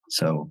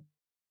 So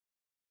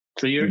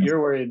you're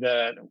worried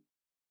that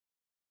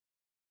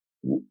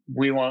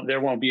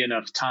there won't be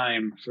enough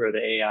time for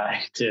the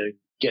AI to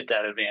get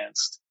that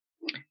advanced.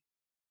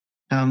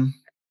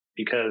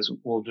 Because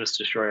we'll just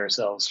destroy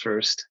ourselves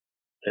first.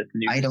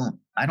 I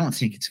don't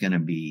think it's going to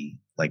be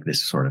like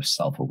this sort of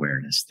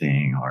self-awareness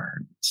thing or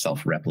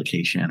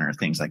self-replication or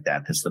things like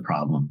that. That's the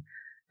problem.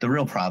 The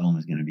real problem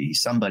is going to be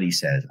somebody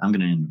says, I'm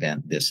going to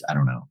invent this, I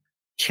don't know,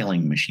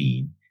 killing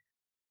machine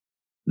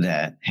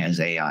that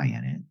has AI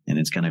in it. And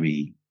it's going to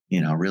be,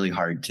 really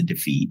hard to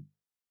defeat.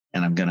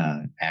 And I'm going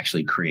to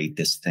actually create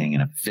this thing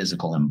in a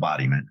physical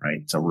embodiment,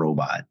 right? It's a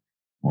robot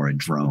or a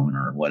drone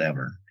or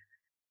whatever.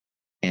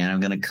 And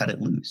I'm going to cut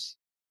it loose.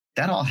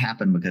 That all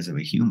happened because of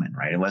a human,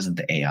 right? It wasn't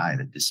the AI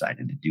that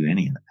decided to do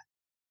any of that.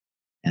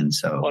 And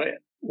so,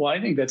 well, I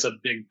think that's a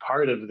big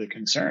part of the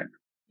concern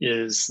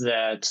is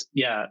that,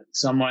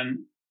 some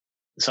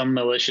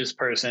malicious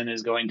person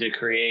is going to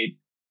create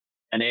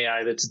an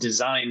AI that's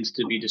designed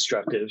to be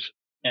destructive,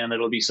 and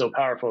it'll be so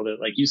powerful that,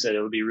 like you said,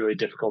 it'll be really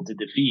difficult to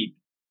defeat.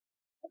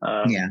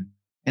 And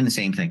the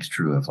same thing's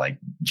true of like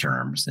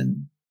germs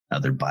and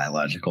other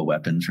biological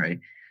weapons, right?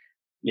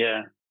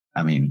 Yeah.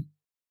 I mean,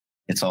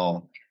 it's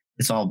all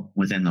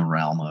within the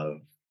realm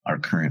of our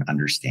current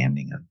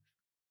understanding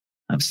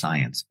of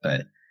science.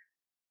 But,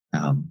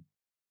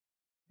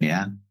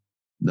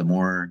 the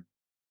more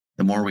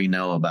we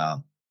know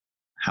about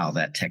how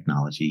that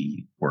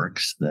technology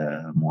works,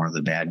 the more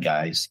the bad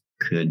guys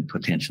could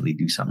potentially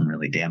do something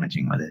really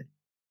damaging with it.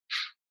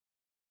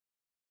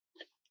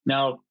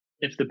 Now,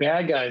 if the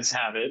bad guys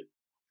have it,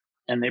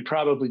 and they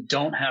probably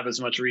don't have as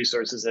much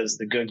resources as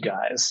the good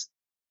guys,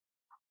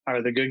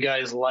 are the good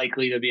guys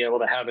likely to be able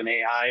to have an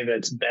AI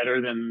that's better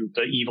than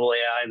the evil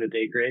AI that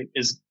they create?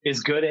 Is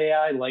good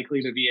AI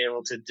likely to be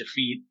able to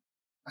defeat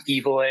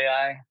evil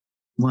AI?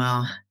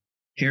 Well,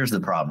 here's the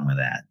problem with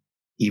that.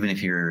 Even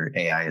if your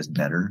AI is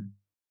better,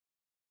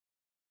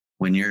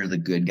 when you're the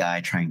good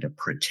guy trying to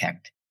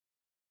protect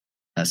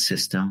a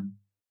system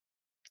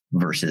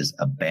versus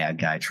a bad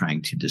guy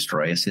trying to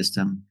destroy a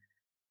system,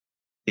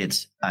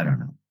 it's, I don't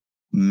know,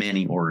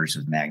 many orders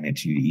of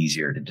magnitude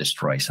easier to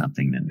destroy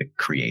something than to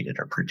create it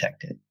or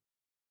protect it.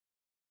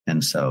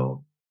 And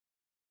so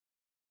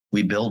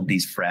we build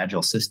these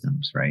fragile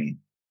systems, right?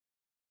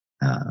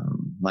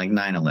 Like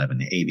 9/11,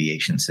 the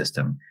aviation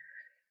system,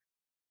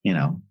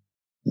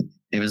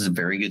 it was a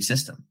very good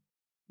system.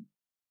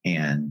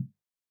 And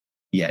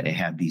yet it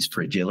had these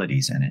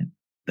fragilities in it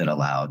that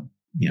allowed,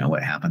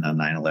 what happened on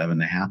 9/11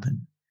 to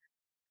happen.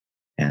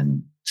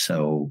 And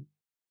so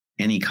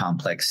any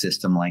complex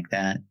system like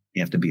that,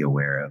 you have to be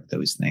aware of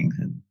those things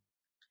and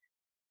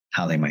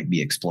how they might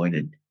be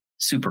exploited.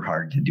 Super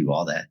hard to do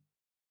all that,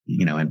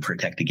 and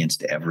protect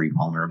against every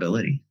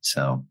vulnerability.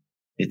 So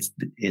it's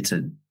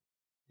a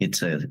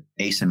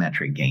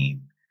asymmetric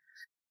game.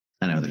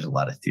 I know there's a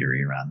lot of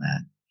theory around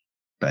that,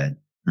 but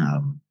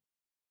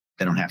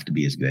they don't have to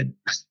be as good.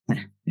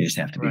 They just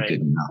have to be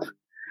good enough.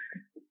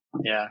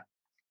 Yeah.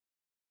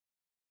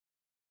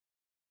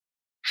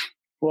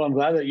 Well, I'm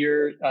glad that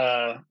you're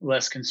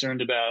less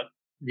concerned about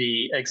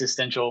the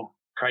existential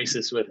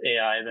crisis with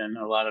AI than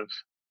a lot of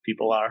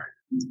people are.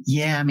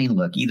 Yeah, I mean,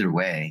 look, either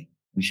way,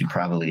 we should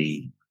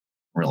probably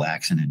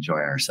relax and enjoy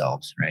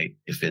ourselves, right?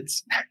 If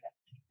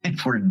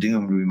we're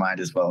doomed, we might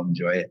as well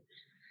enjoy it.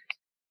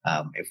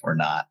 If we're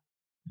not,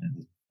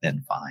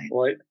 then fine.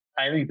 Well,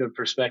 I think the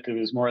perspective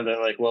is more that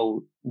like,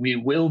 well, we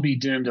will be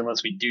doomed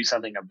unless we do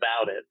something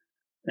about it.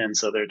 And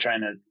so they're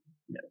trying to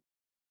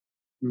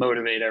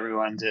motivate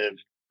everyone to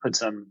put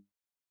some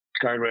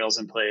guardrails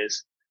in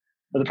place.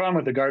 But the problem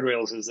with the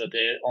guardrails is that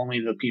only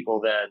the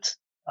people that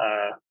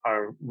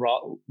are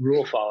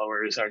rule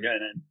followers are going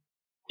to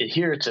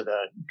adhere to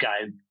the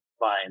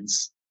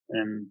guidelines,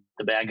 and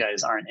the bad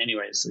guys aren't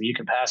anyway. So you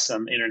can pass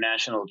some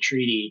international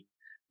treaty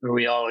where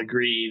we all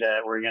agree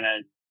that we're going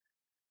to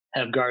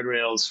have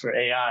guardrails for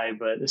AI,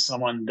 but if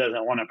someone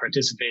doesn't want to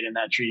participate in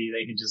that treaty,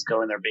 they can just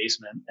go in their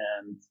basement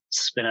and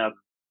spin up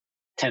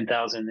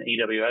 10,000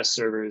 AWS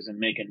servers and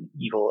make an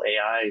evil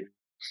AI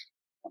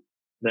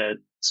that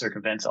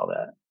circumvents all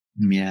that.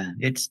 Yeah,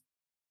 it's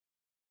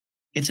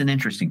an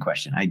interesting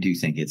question. I do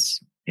think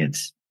it's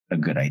a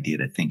good idea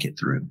to think it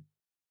through.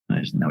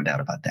 There's no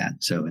doubt about that.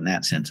 So in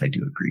that sense, I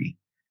do agree.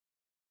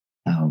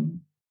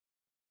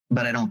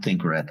 But I don't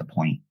think we're at the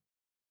point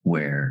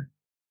where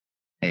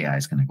AI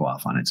is going to go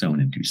off on its own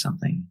and do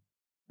something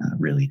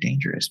really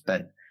dangerous.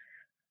 But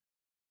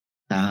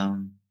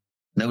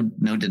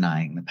no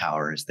denying the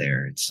power is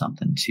there. It's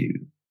something to,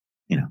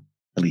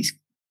 at least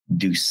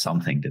do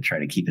something to try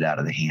to keep it out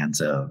of the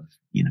hands of,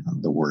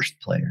 the worst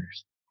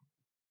players.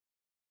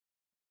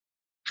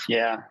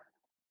 Yeah.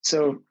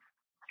 So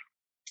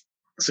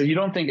you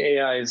don't think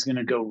AI is going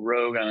to go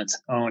rogue on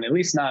its own, at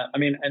least not,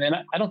 and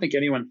I don't think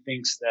anyone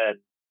thinks that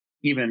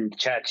even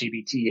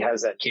ChatGPT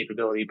has that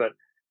capability, but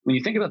when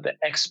you think about the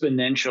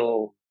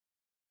exponential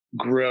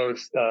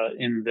growth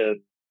in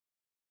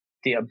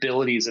the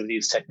abilities of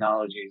these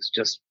technologies,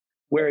 just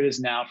where it is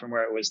now from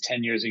where it was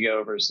 10 years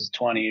ago versus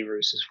 20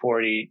 versus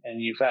 40,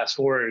 and you fast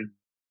forward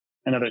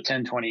another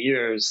 10, 20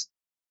 years,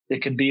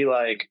 it could be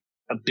like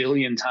 1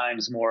 billion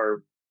times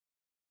more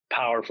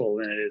powerful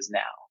than it is now.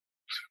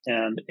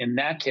 And in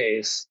that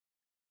case,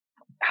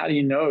 how do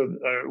you know,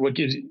 or what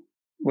gives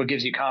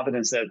you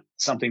confidence that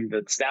something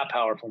that's that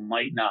powerful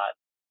might not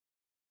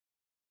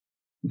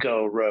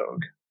go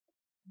rogue?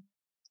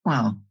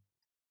 Well,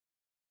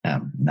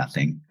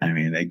 nothing.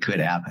 It could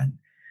happen.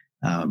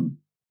 I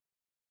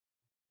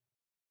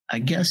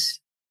guess,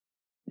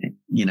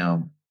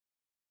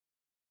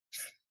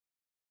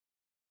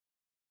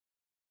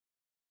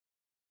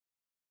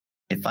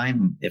 if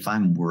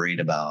I'm worried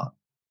about,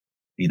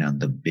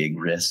 the big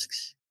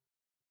risks,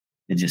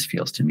 it just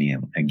feels to me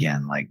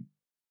again like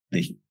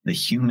the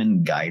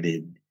human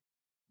guided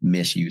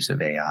misuse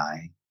of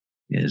AI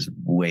is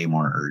way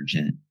more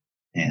urgent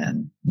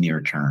and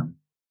near term.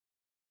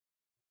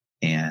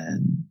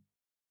 And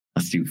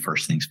let's do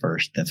first things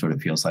first. That's what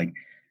it feels like.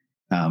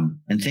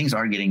 And things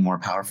are getting more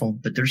powerful,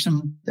 but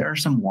there are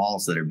some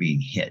walls that are being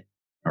hit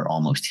or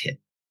almost hit.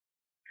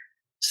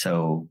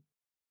 So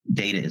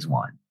data is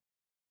one.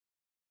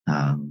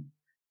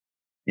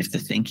 If the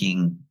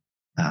thinking,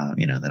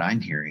 that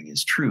I'm hearing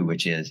is true,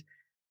 which is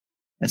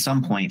at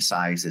some point,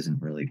 size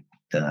isn't really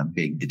the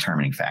big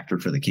determining factor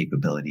for the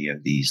capability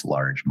of these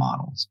large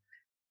models.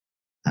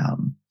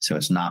 So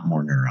it's not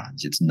more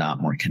neurons. It's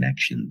not more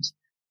connections.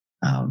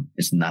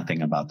 It's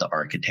nothing about the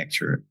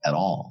architecture at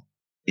all.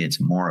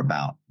 It's more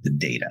about the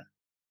data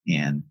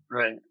and,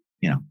 right.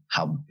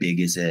 How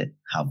big is it?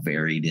 How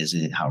varied is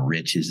it? How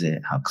rich is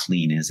it? How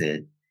clean is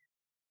it?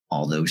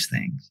 All those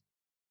things.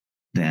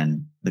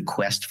 Then the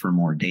quest for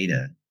more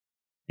data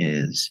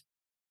is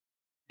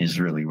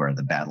really where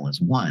the battle is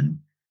won.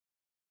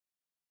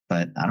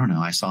 But I don't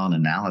know. I saw an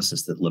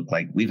analysis that looked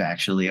like we've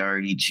actually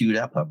already chewed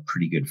up a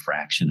pretty good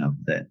fraction of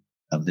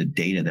the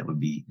data that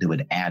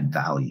would add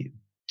value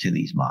to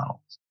these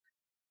models.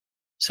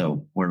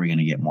 So where are we going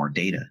to get more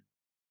data?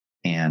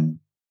 And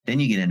then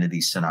you get into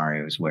these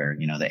scenarios where,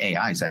 the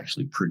AI is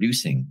actually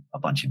producing a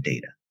bunch of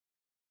data.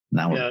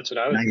 Now, that's what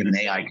I was now you have an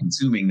AI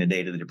consuming the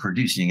data that it's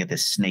producing. You get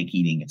this snake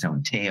eating its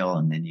own tail,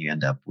 and then you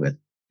end up with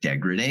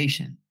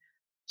degradation.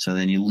 So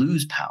then you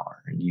lose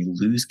power and you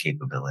lose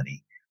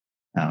capability.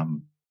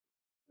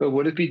 But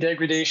would it be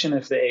degradation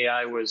if the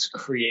AI was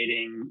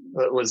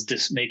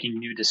making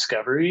new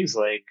discoveries,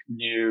 like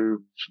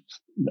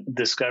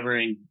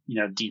discovering,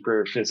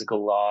 deeper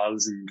physical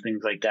laws and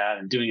things like that,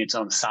 and doing its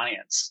own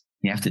science?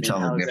 You have to tell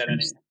the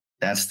difference.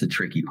 That's the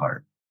tricky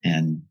part.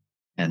 And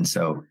And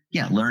so,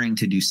 yeah, learning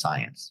to do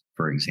science,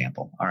 for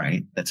example. All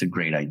right, that's a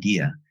great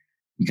idea.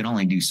 You can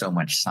only do so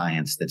much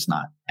science that's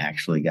not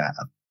actually got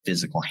a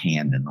physical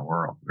hand in the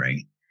world,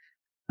 right?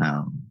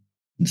 And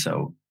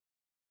so,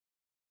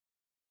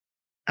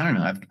 I don't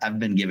know. I've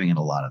been giving it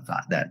a lot of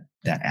thought, that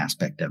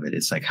aspect of it.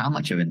 It's like, how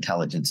much of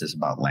intelligence is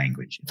about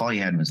language? If all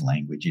you had was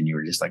language and you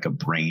were just like a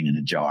brain in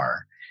a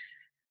jar,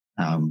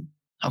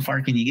 how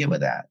far can you get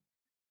with that?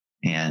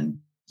 And,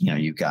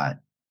 you've got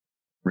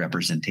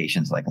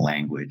representations like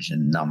language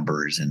and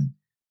numbers and,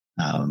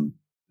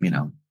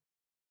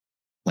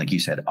 like you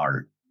said,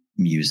 art,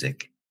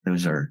 music.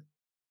 Those are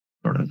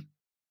sort of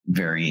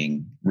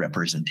varying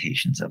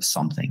representations of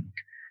something,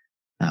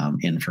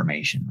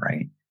 information,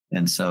 right?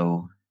 And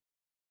so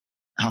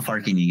how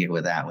far can you get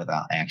with that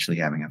without actually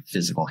having a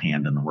physical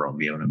hand in the world,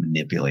 be able to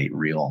manipulate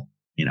real,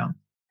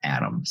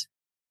 atoms?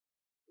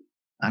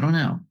 I don't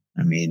know.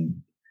 I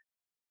mean,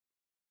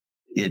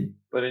 it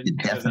could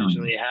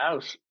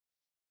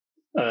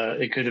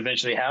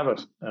eventually have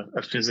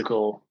a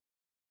physical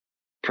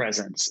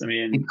presence. I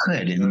mean, it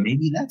could, and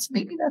maybe that's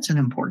an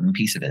important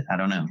piece of it. I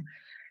don't know,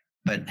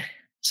 but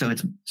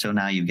so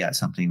now you've got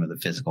something with a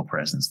physical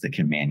presence that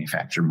can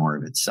manufacture more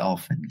of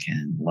itself and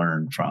can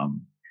learn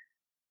from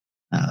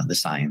the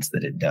science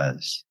that it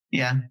does.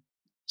 Yeah,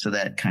 so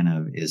that kind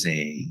of is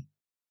an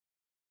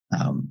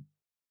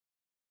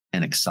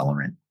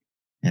accelerant,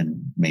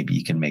 and maybe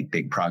you can make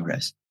big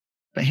progress.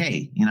 But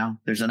hey,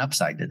 there's an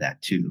upside to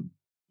that too.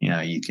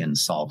 You can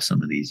solve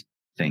some of these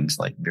things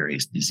like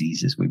various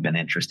diseases we've been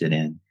interested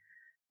in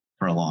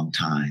for a long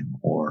time,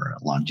 or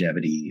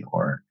longevity,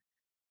 or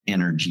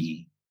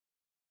energy,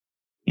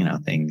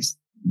 things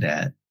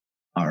that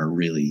are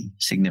really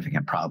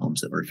significant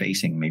problems that we're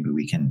facing. Maybe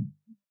we can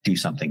do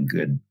something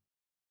good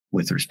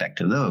with respect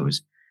to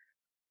those.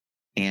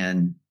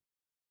 And,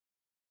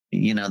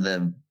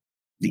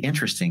 the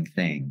interesting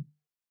thing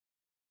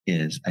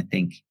is, I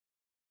think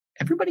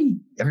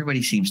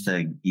everybody seems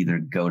to either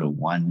go to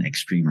one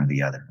extreme or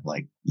the other.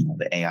 Like,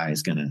 the AI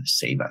is going to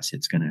save us.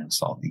 It's going to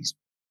solve these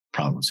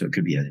problems. So it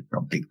could be a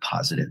real big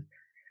positive.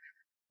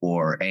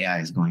 Or AI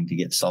is going to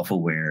get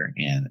self-aware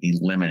and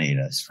eliminate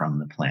us from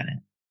the planet.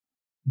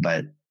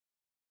 But,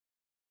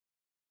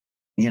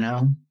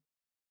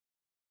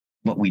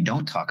 what we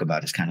don't talk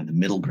about is kind of the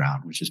middle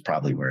ground, which is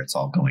probably where it's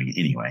all going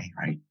anyway,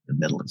 right? The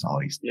middle is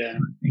always where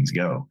things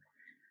go.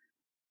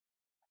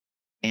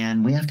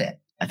 And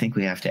I think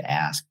we have to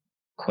ask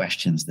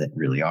questions that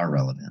really are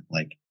relevant.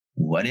 Like,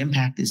 what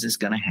impact is this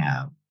going to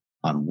have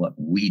on what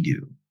we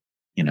do?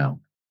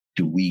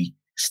 Do we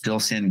still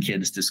send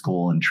kids to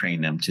school and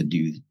train them to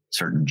do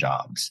certain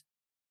jobs?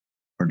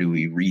 Or do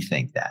we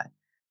rethink that?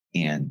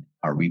 And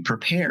are we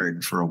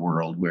prepared for a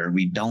world where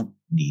we don't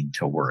need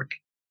to work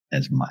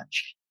as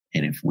much?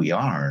 And if we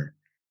are,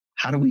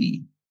 how do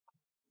we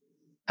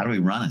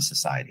run a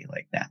society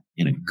like that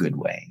in a good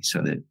way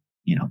so that,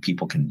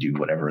 people can do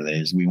whatever it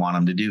is we want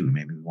them to do?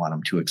 Maybe we want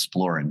them to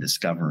explore and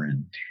discover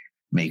and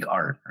make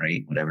art,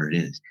 right? Whatever it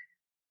is.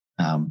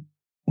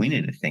 We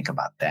need to think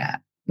about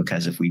that,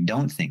 because if we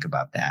don't think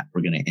about that,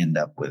 we're going to end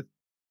up with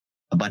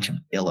a bunch of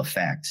ill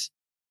effects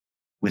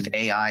with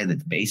AI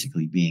that's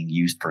basically being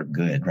used for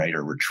good, right?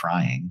 Or we're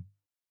trying,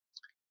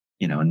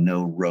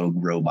 no rogue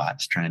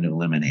robots trying to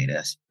eliminate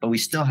us, but we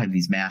still have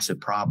these massive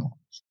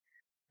problems.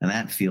 And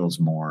that feels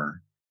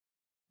more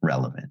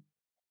relevant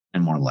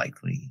and more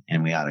likely.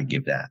 And we ought to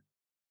give that,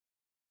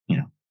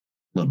 a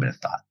little bit of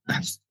thought.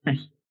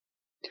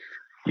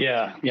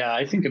 Yeah.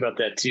 I think about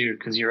that too,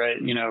 because you're right.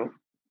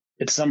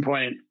 At some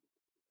point,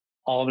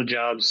 all the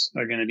jobs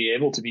are going to be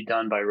able to be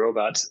done by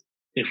robots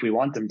if we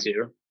want them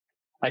to.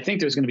 I think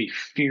there's going to be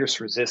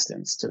fierce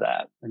resistance to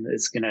that. And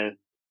it's going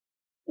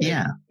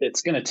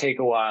to take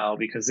a while,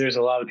 because there's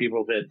a lot of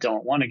people that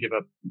don't want to give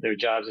up their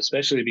jobs,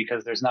 especially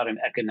because there's not an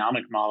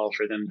economic model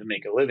for them to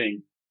make a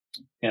living.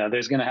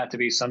 There's going to have to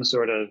be some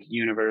sort of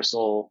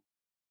universal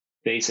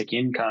basic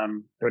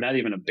income, or not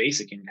even a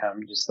basic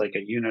income, just like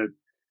a unit,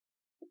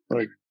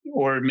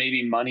 or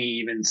maybe money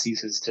even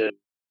ceases to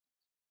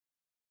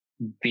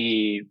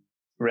be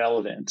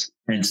relevant.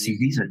 And see,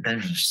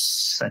 there's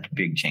such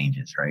big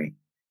changes, right?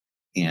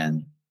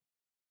 And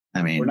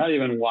I mean, we're not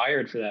even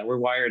wired for that. We're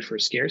wired for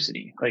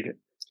scarcity,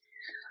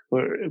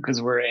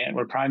 because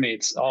we're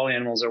primates. All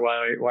animals are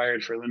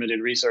wired for limited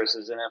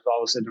resources. And if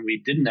all of a sudden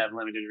we didn't have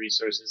limited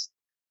resources,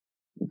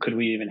 could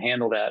we even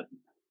handle that?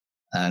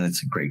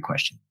 That's a great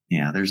question.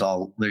 Yeah, there's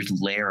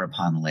layer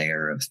upon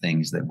layer of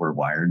things that we're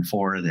wired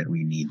for that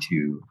we need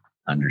to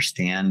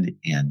understand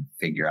and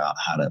figure out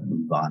how to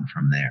move on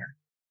from there.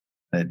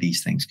 That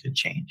these things could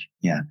change.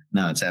 Yeah,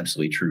 no, it's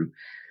absolutely true.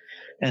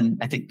 And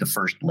I think the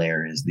first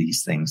layer is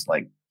these things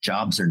like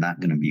jobs are not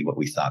going to be what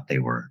we thought they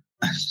were.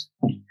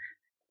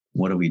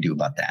 What do we do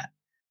about that?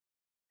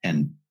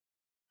 And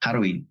how do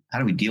we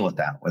deal with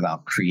that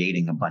without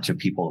creating a bunch of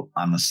people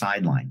on the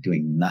sideline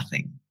doing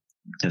nothing?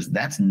 Because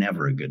that's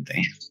never a good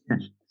thing.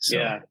 So,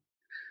 yeah.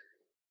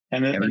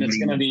 And it's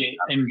going to be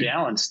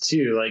imbalanced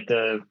too. Like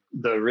the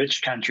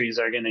rich countries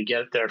are going to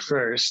get there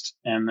first,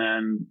 and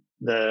then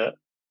the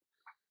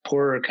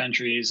poorer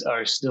countries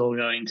are still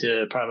going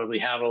to probably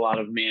have a lot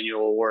of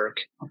manual work.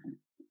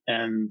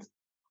 And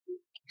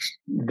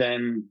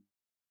then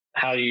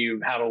how do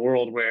you have a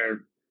world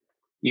where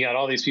you got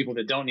all these people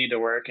that don't need to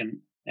work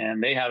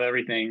and they have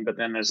everything, but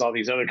then there's all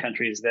these other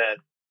countries that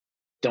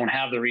don't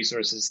have the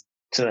resources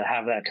to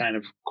have that kind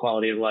of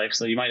quality of life.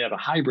 So you might have a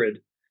hybrid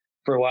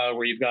for a while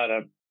where you've got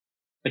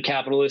a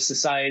capitalist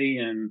society,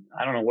 and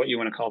I don't know what you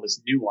want to call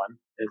this new one.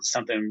 It's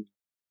something,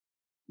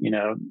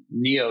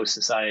 neo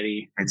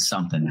society. It's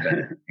something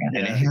better. Yeah.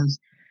 And it has,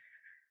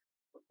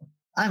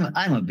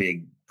 I'm a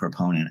big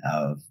proponent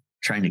of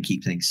trying to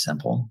keep things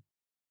simple.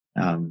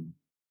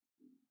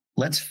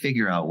 Let's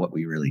figure out what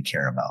we really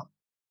care about,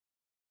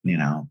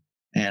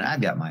 and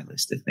I've got my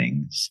list of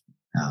things.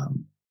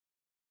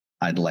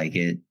 I'd like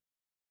it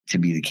to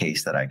be the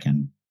case that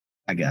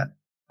I got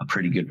a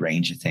pretty good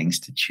range of things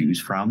to choose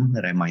from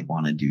that I might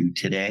want to do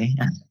today.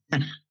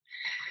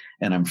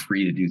 And I'm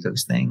free to do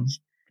those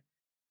things.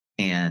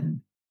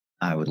 And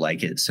I would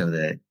like it so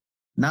that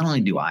not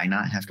only do I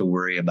not have to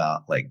worry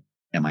about, like,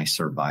 am I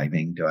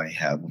surviving? Do I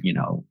have,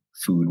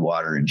 food,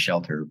 water, and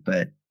shelter?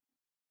 But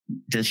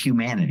does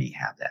humanity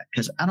have that?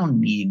 Because I don't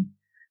need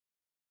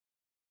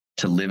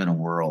to live in a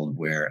world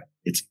where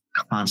it's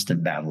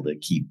constant battle to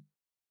keep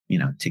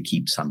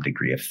some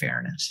degree of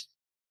fairness.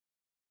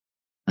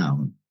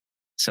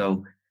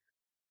 So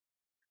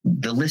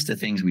the list of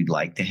things we'd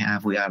like to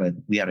have, we ought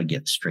to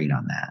get straight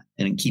on that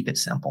and keep it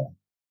simple.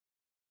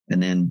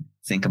 And then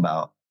think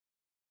about,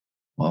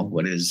 well,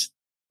 what is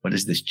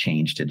this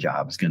change to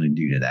jobs going to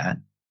do to that?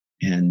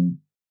 And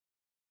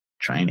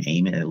try and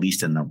aim it at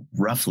least in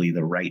roughly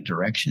the right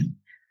direction.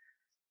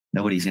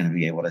 Nobody's going to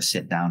be able to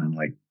sit down and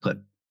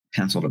put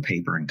pencil to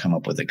paper and come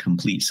up with a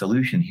complete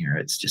solution here.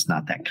 It's just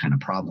not that kind of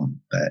problem,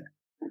 but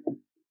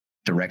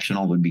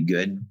directional would be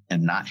good,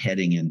 and not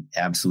heading in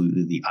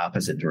absolutely the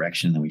opposite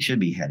direction that we should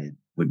be headed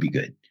would be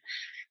good,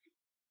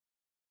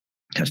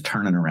 because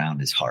turning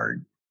around is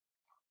hard.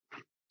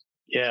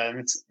 Yeah.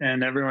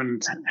 And everyone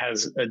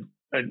has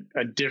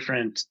a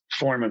different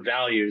form of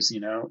values,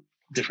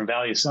 different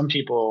values. Some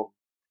people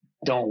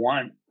don't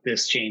want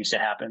this change to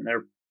happen.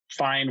 They're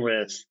fine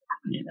with,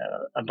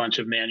 a bunch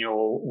of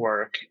manual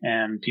work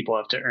and people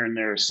have to earn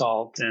their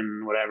salt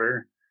and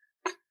whatever.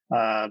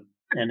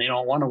 And they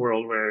don't want a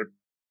world where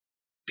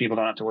people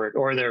don't have to work,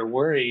 or they're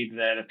worried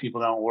that if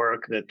people don't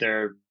work, that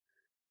they're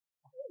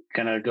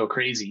going to go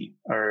crazy,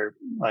 or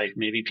like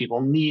maybe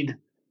people need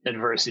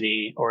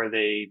adversity, or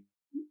they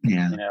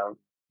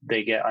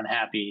get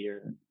unhappy,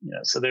 or,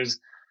 so there's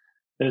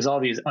all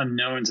these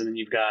unknowns. And then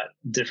you've got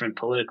different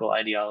political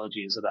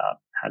ideologies about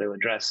how to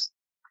address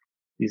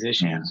these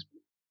issues. Yeah.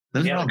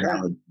 Those are all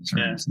valid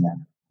concerns. Yeah.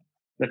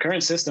 The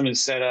current system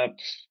is set up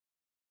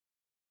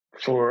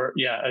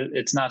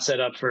it's not set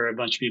up for a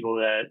bunch of people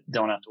that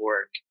don't have to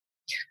work.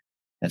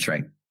 That's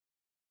right.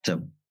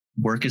 So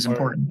work is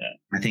important.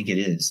 I think it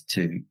is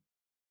to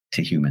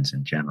humans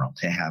in general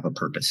to have a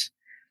purpose.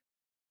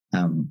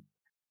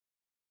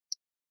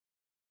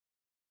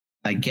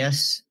 I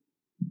guess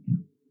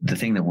the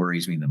thing that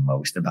worries me the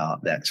most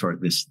about that sort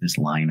of this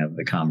line of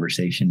the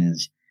conversation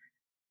is,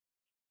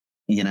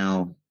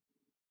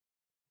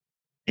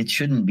 it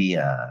shouldn't be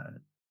a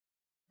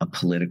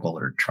political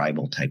or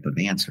tribal type of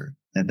answer.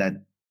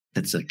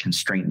 That's a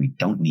constraint we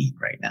don't need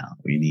right now.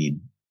 We need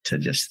to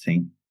just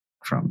think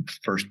from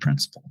first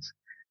principles.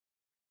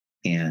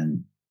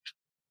 And,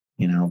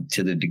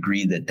 to the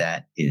degree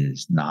that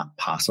is not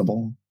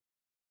possible,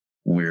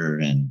 we're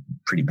in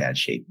pretty bad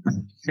shape.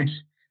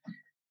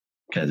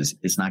 Because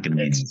it's not going to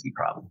be an easy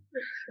problem.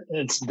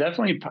 It's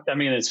definitely,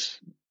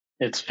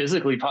 it's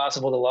physically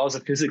possible. The laws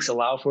of physics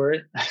allow for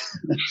it.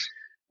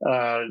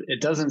 It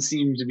doesn't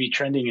seem to be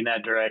trending in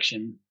that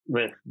direction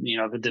with,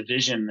 the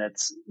division that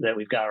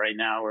we've got right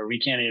now, where we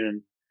can't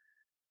even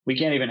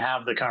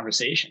have the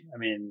conversation.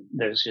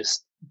 There's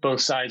just, both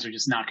sides are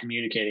just not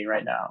communicating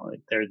right now.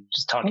 Like, they're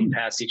just talking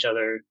past each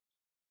other,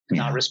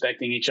 not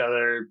respecting each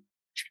other.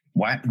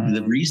 Why?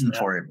 The reason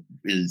for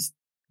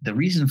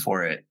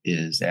it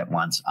is at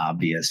once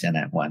obvious and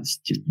at once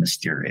just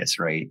mysterious,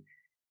 right?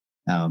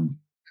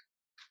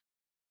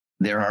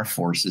 There are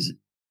forces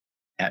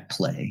at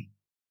play,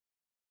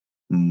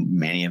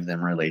 many of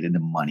them related to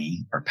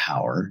money or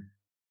power,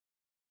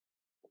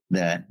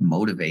 that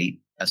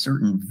motivate a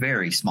certain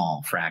very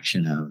small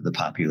fraction of the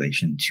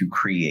population to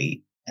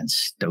create and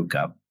stoke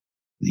up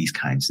these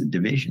kinds of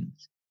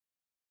divisions.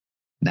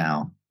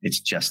 Now, it's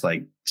just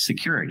like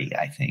security,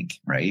 I think,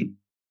 right?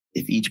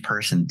 If each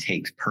person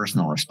takes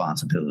personal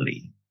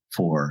responsibility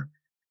for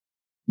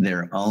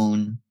their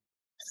own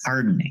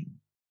hardening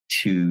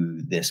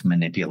to this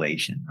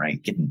manipulation,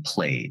 right? Getting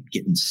played,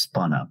 getting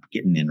spun up,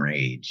 getting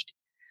enraged.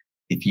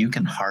 If you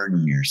can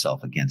harden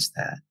yourself against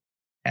that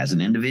as an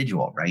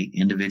individual, right?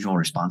 Individual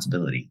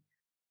responsibility,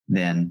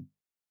 then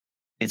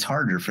it's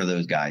harder for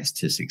those guys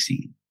to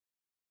succeed.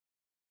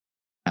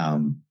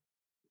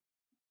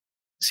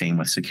 Same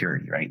with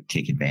security, right?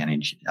 Take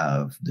advantage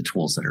of the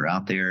tools that are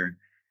out there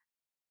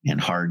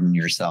and harden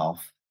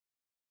yourself.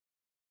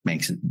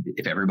 makes it,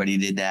 if everybody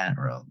did that,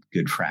 or a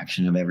good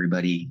fraction of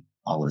everybody,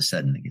 all of a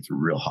sudden it gets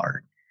real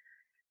hard.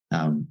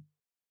 Then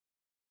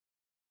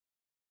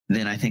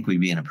I think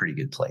we'd be in a pretty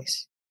good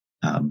place.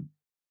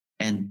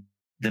 And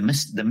the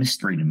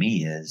mystery to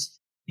me is,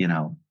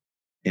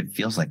 it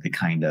feels like the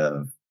kind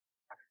of,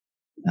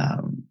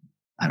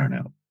 I don't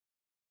know.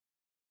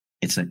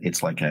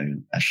 It's like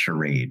a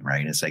charade,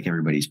 right? It's like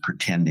everybody's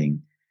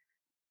pretending.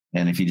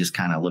 And if you just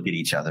kind of look at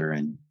each other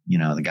and,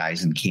 the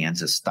guys in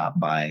Kansas stopped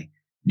by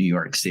New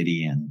York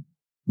City, and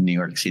New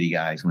York City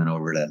guys went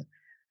over to,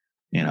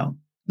 the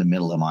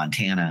middle of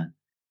Montana,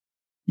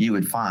 you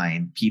would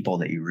find people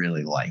that you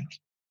really like,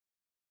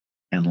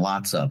 and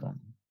lots of them.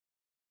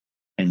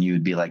 And you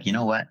would be like, you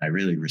know what? I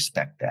really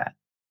respect that.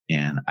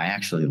 And I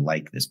actually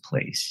like this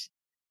place,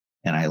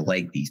 and I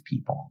like these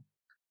people.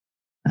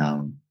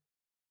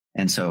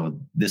 And so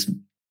there's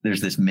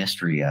this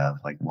mystery of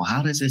like, well,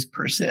 how does this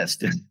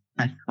persist?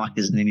 Why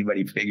isn't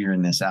anybody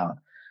figuring this out?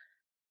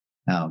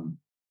 And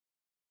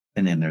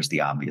then there's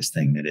the obvious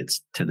thing that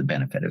it's to the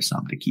benefit of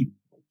some to keep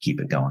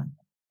it going.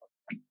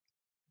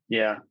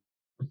 Yeah.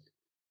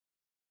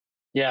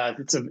 Yeah.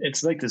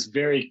 It's like this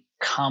very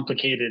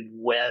complicated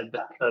web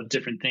of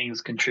different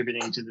things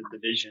contributing to the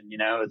division.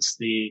 It's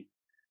the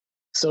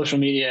social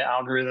media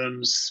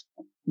algorithms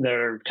that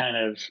are kind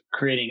of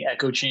creating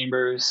echo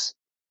chambers.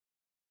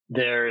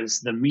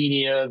 There's the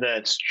media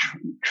that's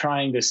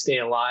trying to stay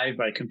alive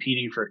by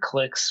competing for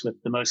clicks with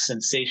the most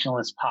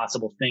sensationalist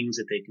possible things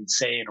that they can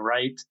say and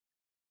write.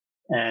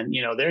 And,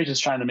 they're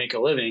just trying to make a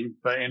living.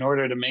 But in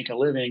order to make a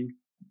living,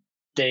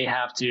 they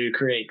have to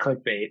create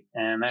clickbait.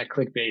 And that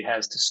clickbait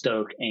has to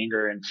stoke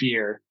anger and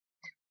fear.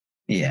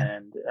 Yeah.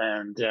 And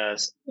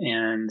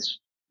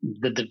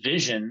the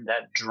division,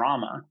 that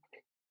drama,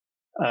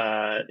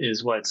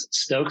 is what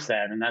stokes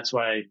that. And that's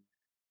why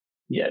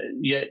you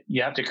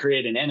have to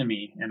create an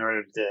enemy in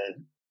order to,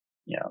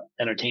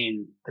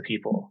 entertain the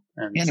people.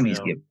 And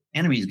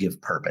enemies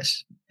give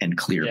purpose and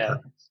clear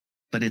purpose,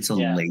 but it's a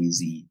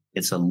lazy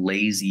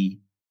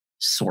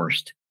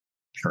sourced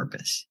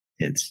purpose.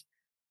 It's,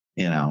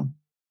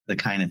 the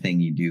kind of thing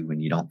you do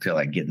when you don't feel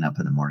like getting up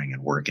in the morning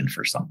and working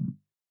for something.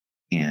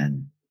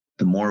 And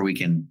the more we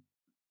can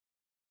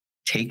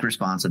take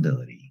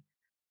responsibility,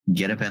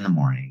 get up in the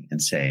morning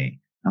and say,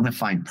 I'm going to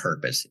find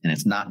purpose, and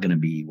it's not going to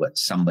be what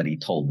somebody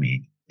told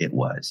me it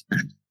was.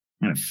 I'm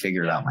going to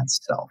figure it out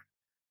myself.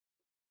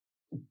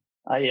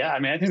 I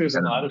think there's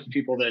a lot of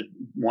people that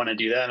want to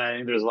do that. And I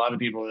think there's a lot of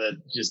people that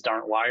just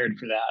aren't wired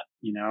for that.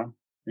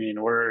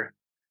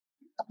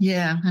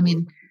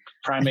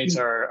 Primates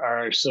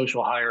are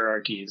social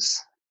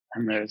hierarchies,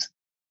 and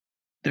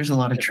there's a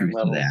lot of truth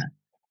to that.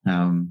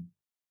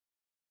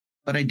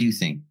 But I do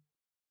think,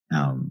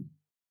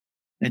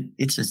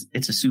 it's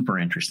a super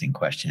interesting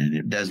question, and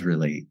it does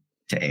relate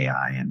to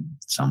AI in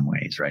some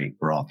ways, right?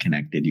 We're all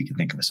connected. You can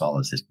think of us all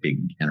as this big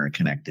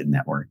interconnected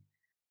network,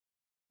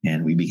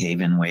 and we behave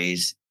in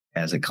ways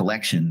as a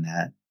collection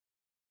that,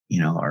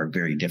 are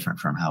very different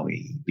from how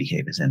we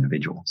behave as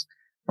individuals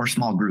or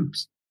small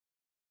groups.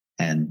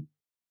 And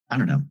I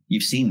don't know,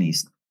 you've seen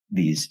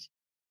these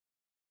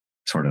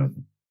sort of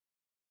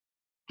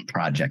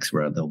projects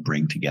where they'll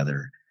bring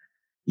together,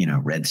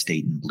 red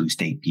state and blue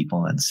state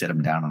people and sit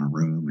them down in a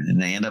room, and then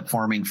they end up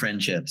forming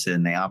friendships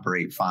and they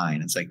operate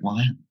fine. It's like,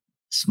 well,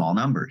 small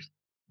numbers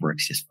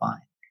works just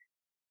fine.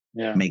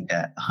 Yeah. Make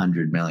that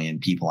 100 million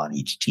people on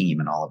each team,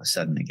 and all of a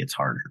sudden it gets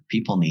harder.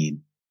 People need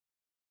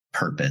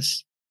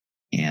purpose.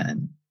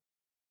 And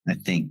I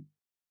think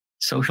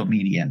social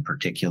media in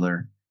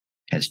particular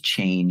has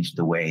changed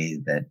the way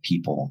that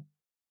people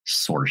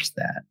source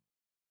that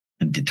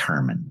and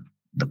determine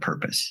the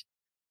purpose.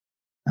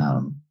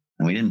 And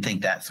we didn't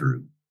think that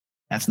through.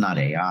 That's not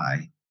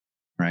AI,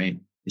 right?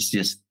 It's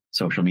just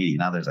social media.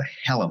 Now there's a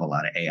hell of a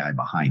lot of AI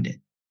behind it.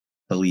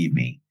 Believe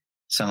me,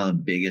 some of the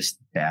biggest,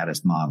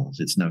 baddest models,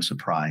 it's no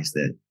surprise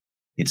that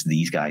it's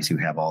these guys who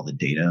have all the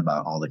data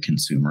about all the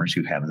consumers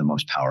who have the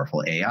most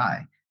powerful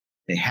AI.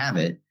 They have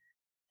it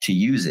to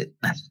use it,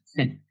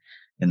 and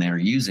they're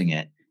using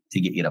it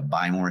to get you to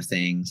buy more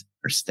things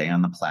or stay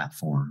on the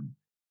platform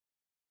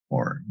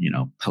or,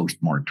 post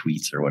more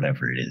tweets or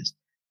whatever it is.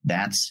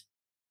 That's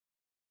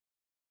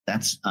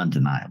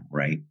undeniable,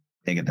 right?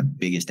 They get the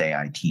biggest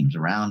AI teams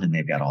around, and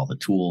they've got all the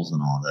tools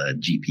and all the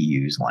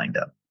GPUs lined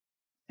up.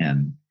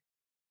 And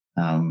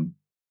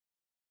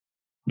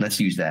let's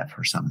use that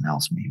for something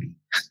else, maybe.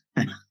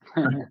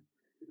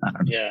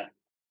 Yeah.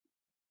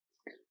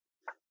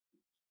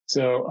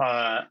 So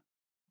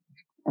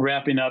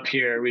wrapping up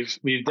here,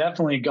 we've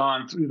definitely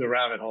gone through the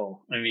rabbit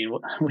hole. I mean,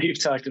 we've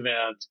talked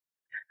about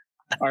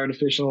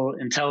artificial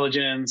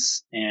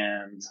intelligence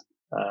and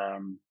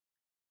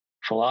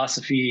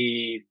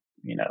philosophy.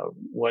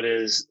 What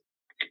is,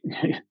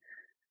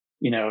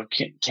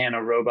 can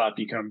a robot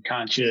become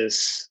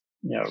conscious?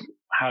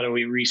 How do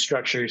we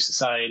restructure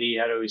society?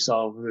 How do we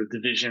solve the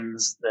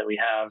divisions that we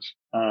have?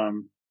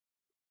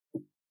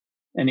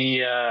 Let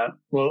me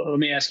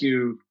ask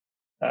you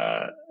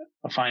a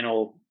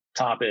final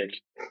topic.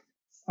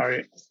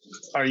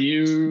 Are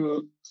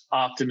you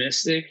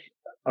optimistic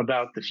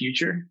about the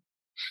future,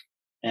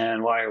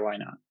 and why or why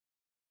not?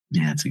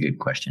 Yeah, that's a good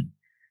question.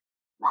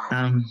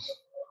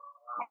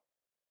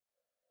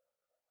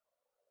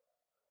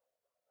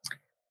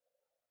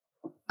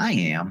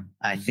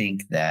 I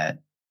think that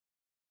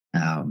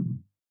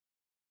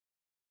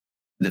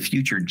the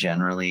future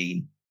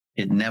generally,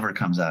 it never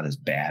comes out as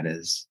bad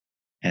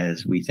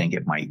as we think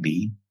it might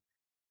be.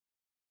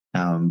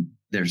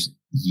 There's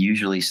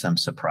usually some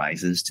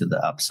surprises to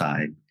the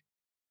upside.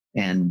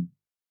 And,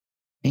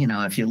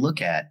 if you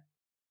look at,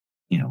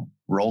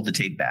 roll the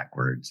tape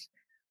backwards,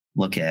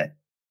 look at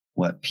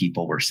what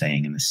people were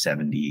saying in the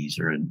 70s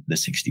or in the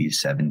 60s,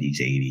 70s,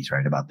 80s,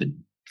 right? About the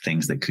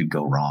things that could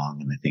go wrong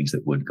and the things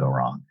that would go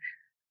wrong.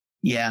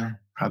 Yeah,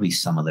 probably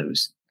some of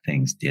those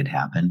things did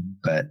happen,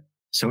 but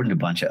so did a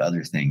bunch of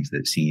other things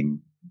that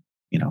seem,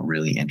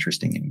 really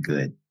interesting and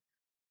good.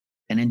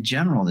 And in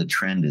general, the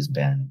trend has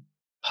been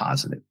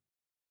positive,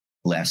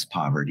 less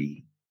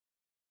poverty,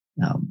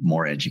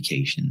 more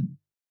education.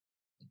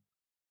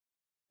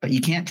 But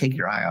you can't take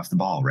your eye off the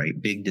ball, right?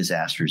 Big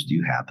disasters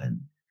do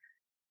happen.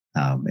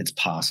 It's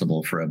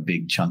possible for a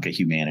big chunk of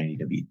humanity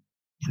to be,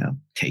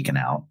 taken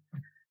out.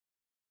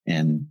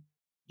 And,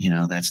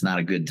 that's not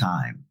a good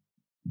time.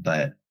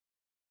 But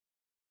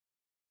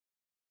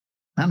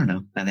I don't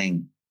know. I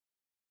think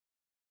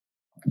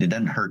it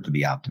doesn't hurt to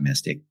be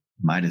optimistic.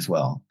 Might as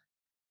well.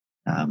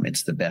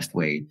 It's the best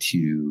way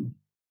to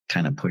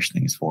kind of push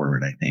things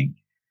forward, I think.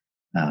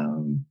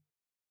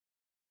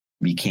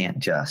 You can't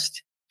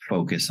just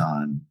focus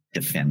on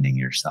defending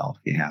yourself.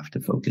 You have to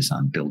focus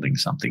on building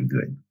something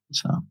good.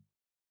 So,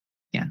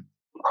 yeah.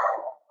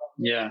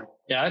 Yeah.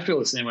 Yeah. I feel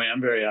the same way.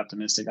 I'm very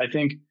optimistic. I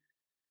think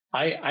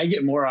I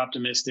get more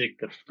optimistic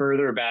the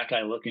further back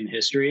I look in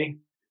history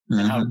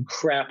and how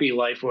crappy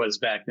life was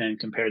back then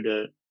compared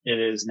to it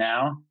is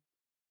now.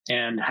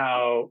 And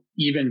how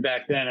even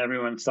back then,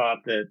 everyone thought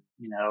that,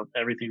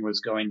 everything was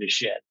going to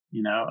shit,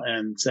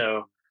 and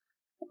so,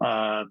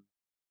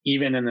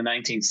 even in the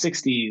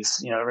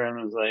 1960s,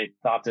 everyone was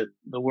thought that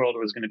the world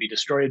was going to be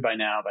destroyed by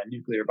now by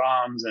nuclear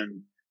bombs.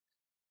 And,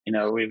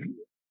 we've,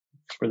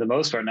 for the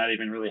most part, not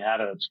even really had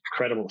a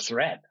credible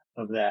threat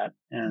of that.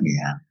 And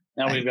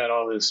now we've got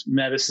all this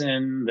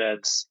medicine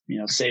that's,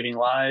 saving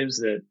lives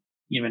that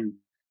even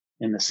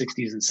in the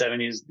 60s and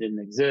 70s didn't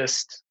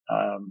exist.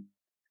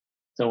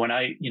 So when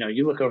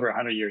you look over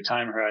 100-year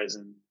time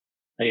horizon,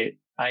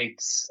 I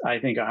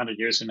think 100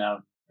 years from now,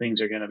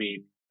 things are going to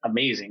be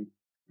amazing.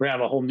 We're going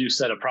to have a whole new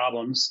set of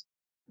problems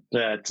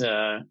that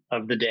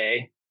of the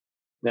day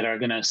that are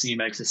going to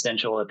seem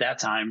existential at that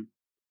time.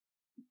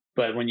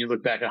 But when you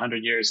look back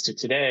 100 years to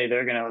today,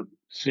 they're going to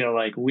feel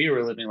like we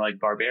were living like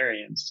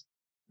barbarians.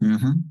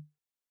 Mm-hmm.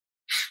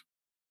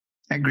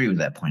 I agree with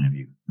that point of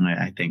view.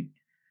 I think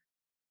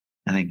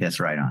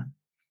that's right on.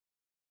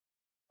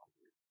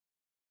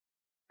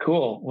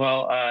 Cool.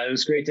 Well, it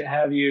was great to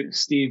have you,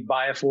 Steve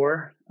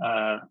Biafore.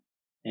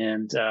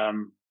 And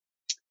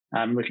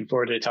I'm looking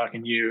forward to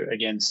talking to you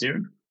again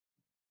soon.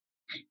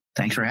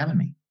 Thanks for having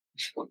me.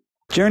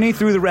 Journey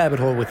through the rabbit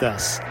hole with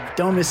us.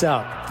 Don't miss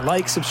out.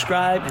 Like,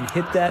 subscribe, and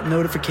hit that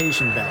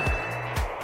notification bell.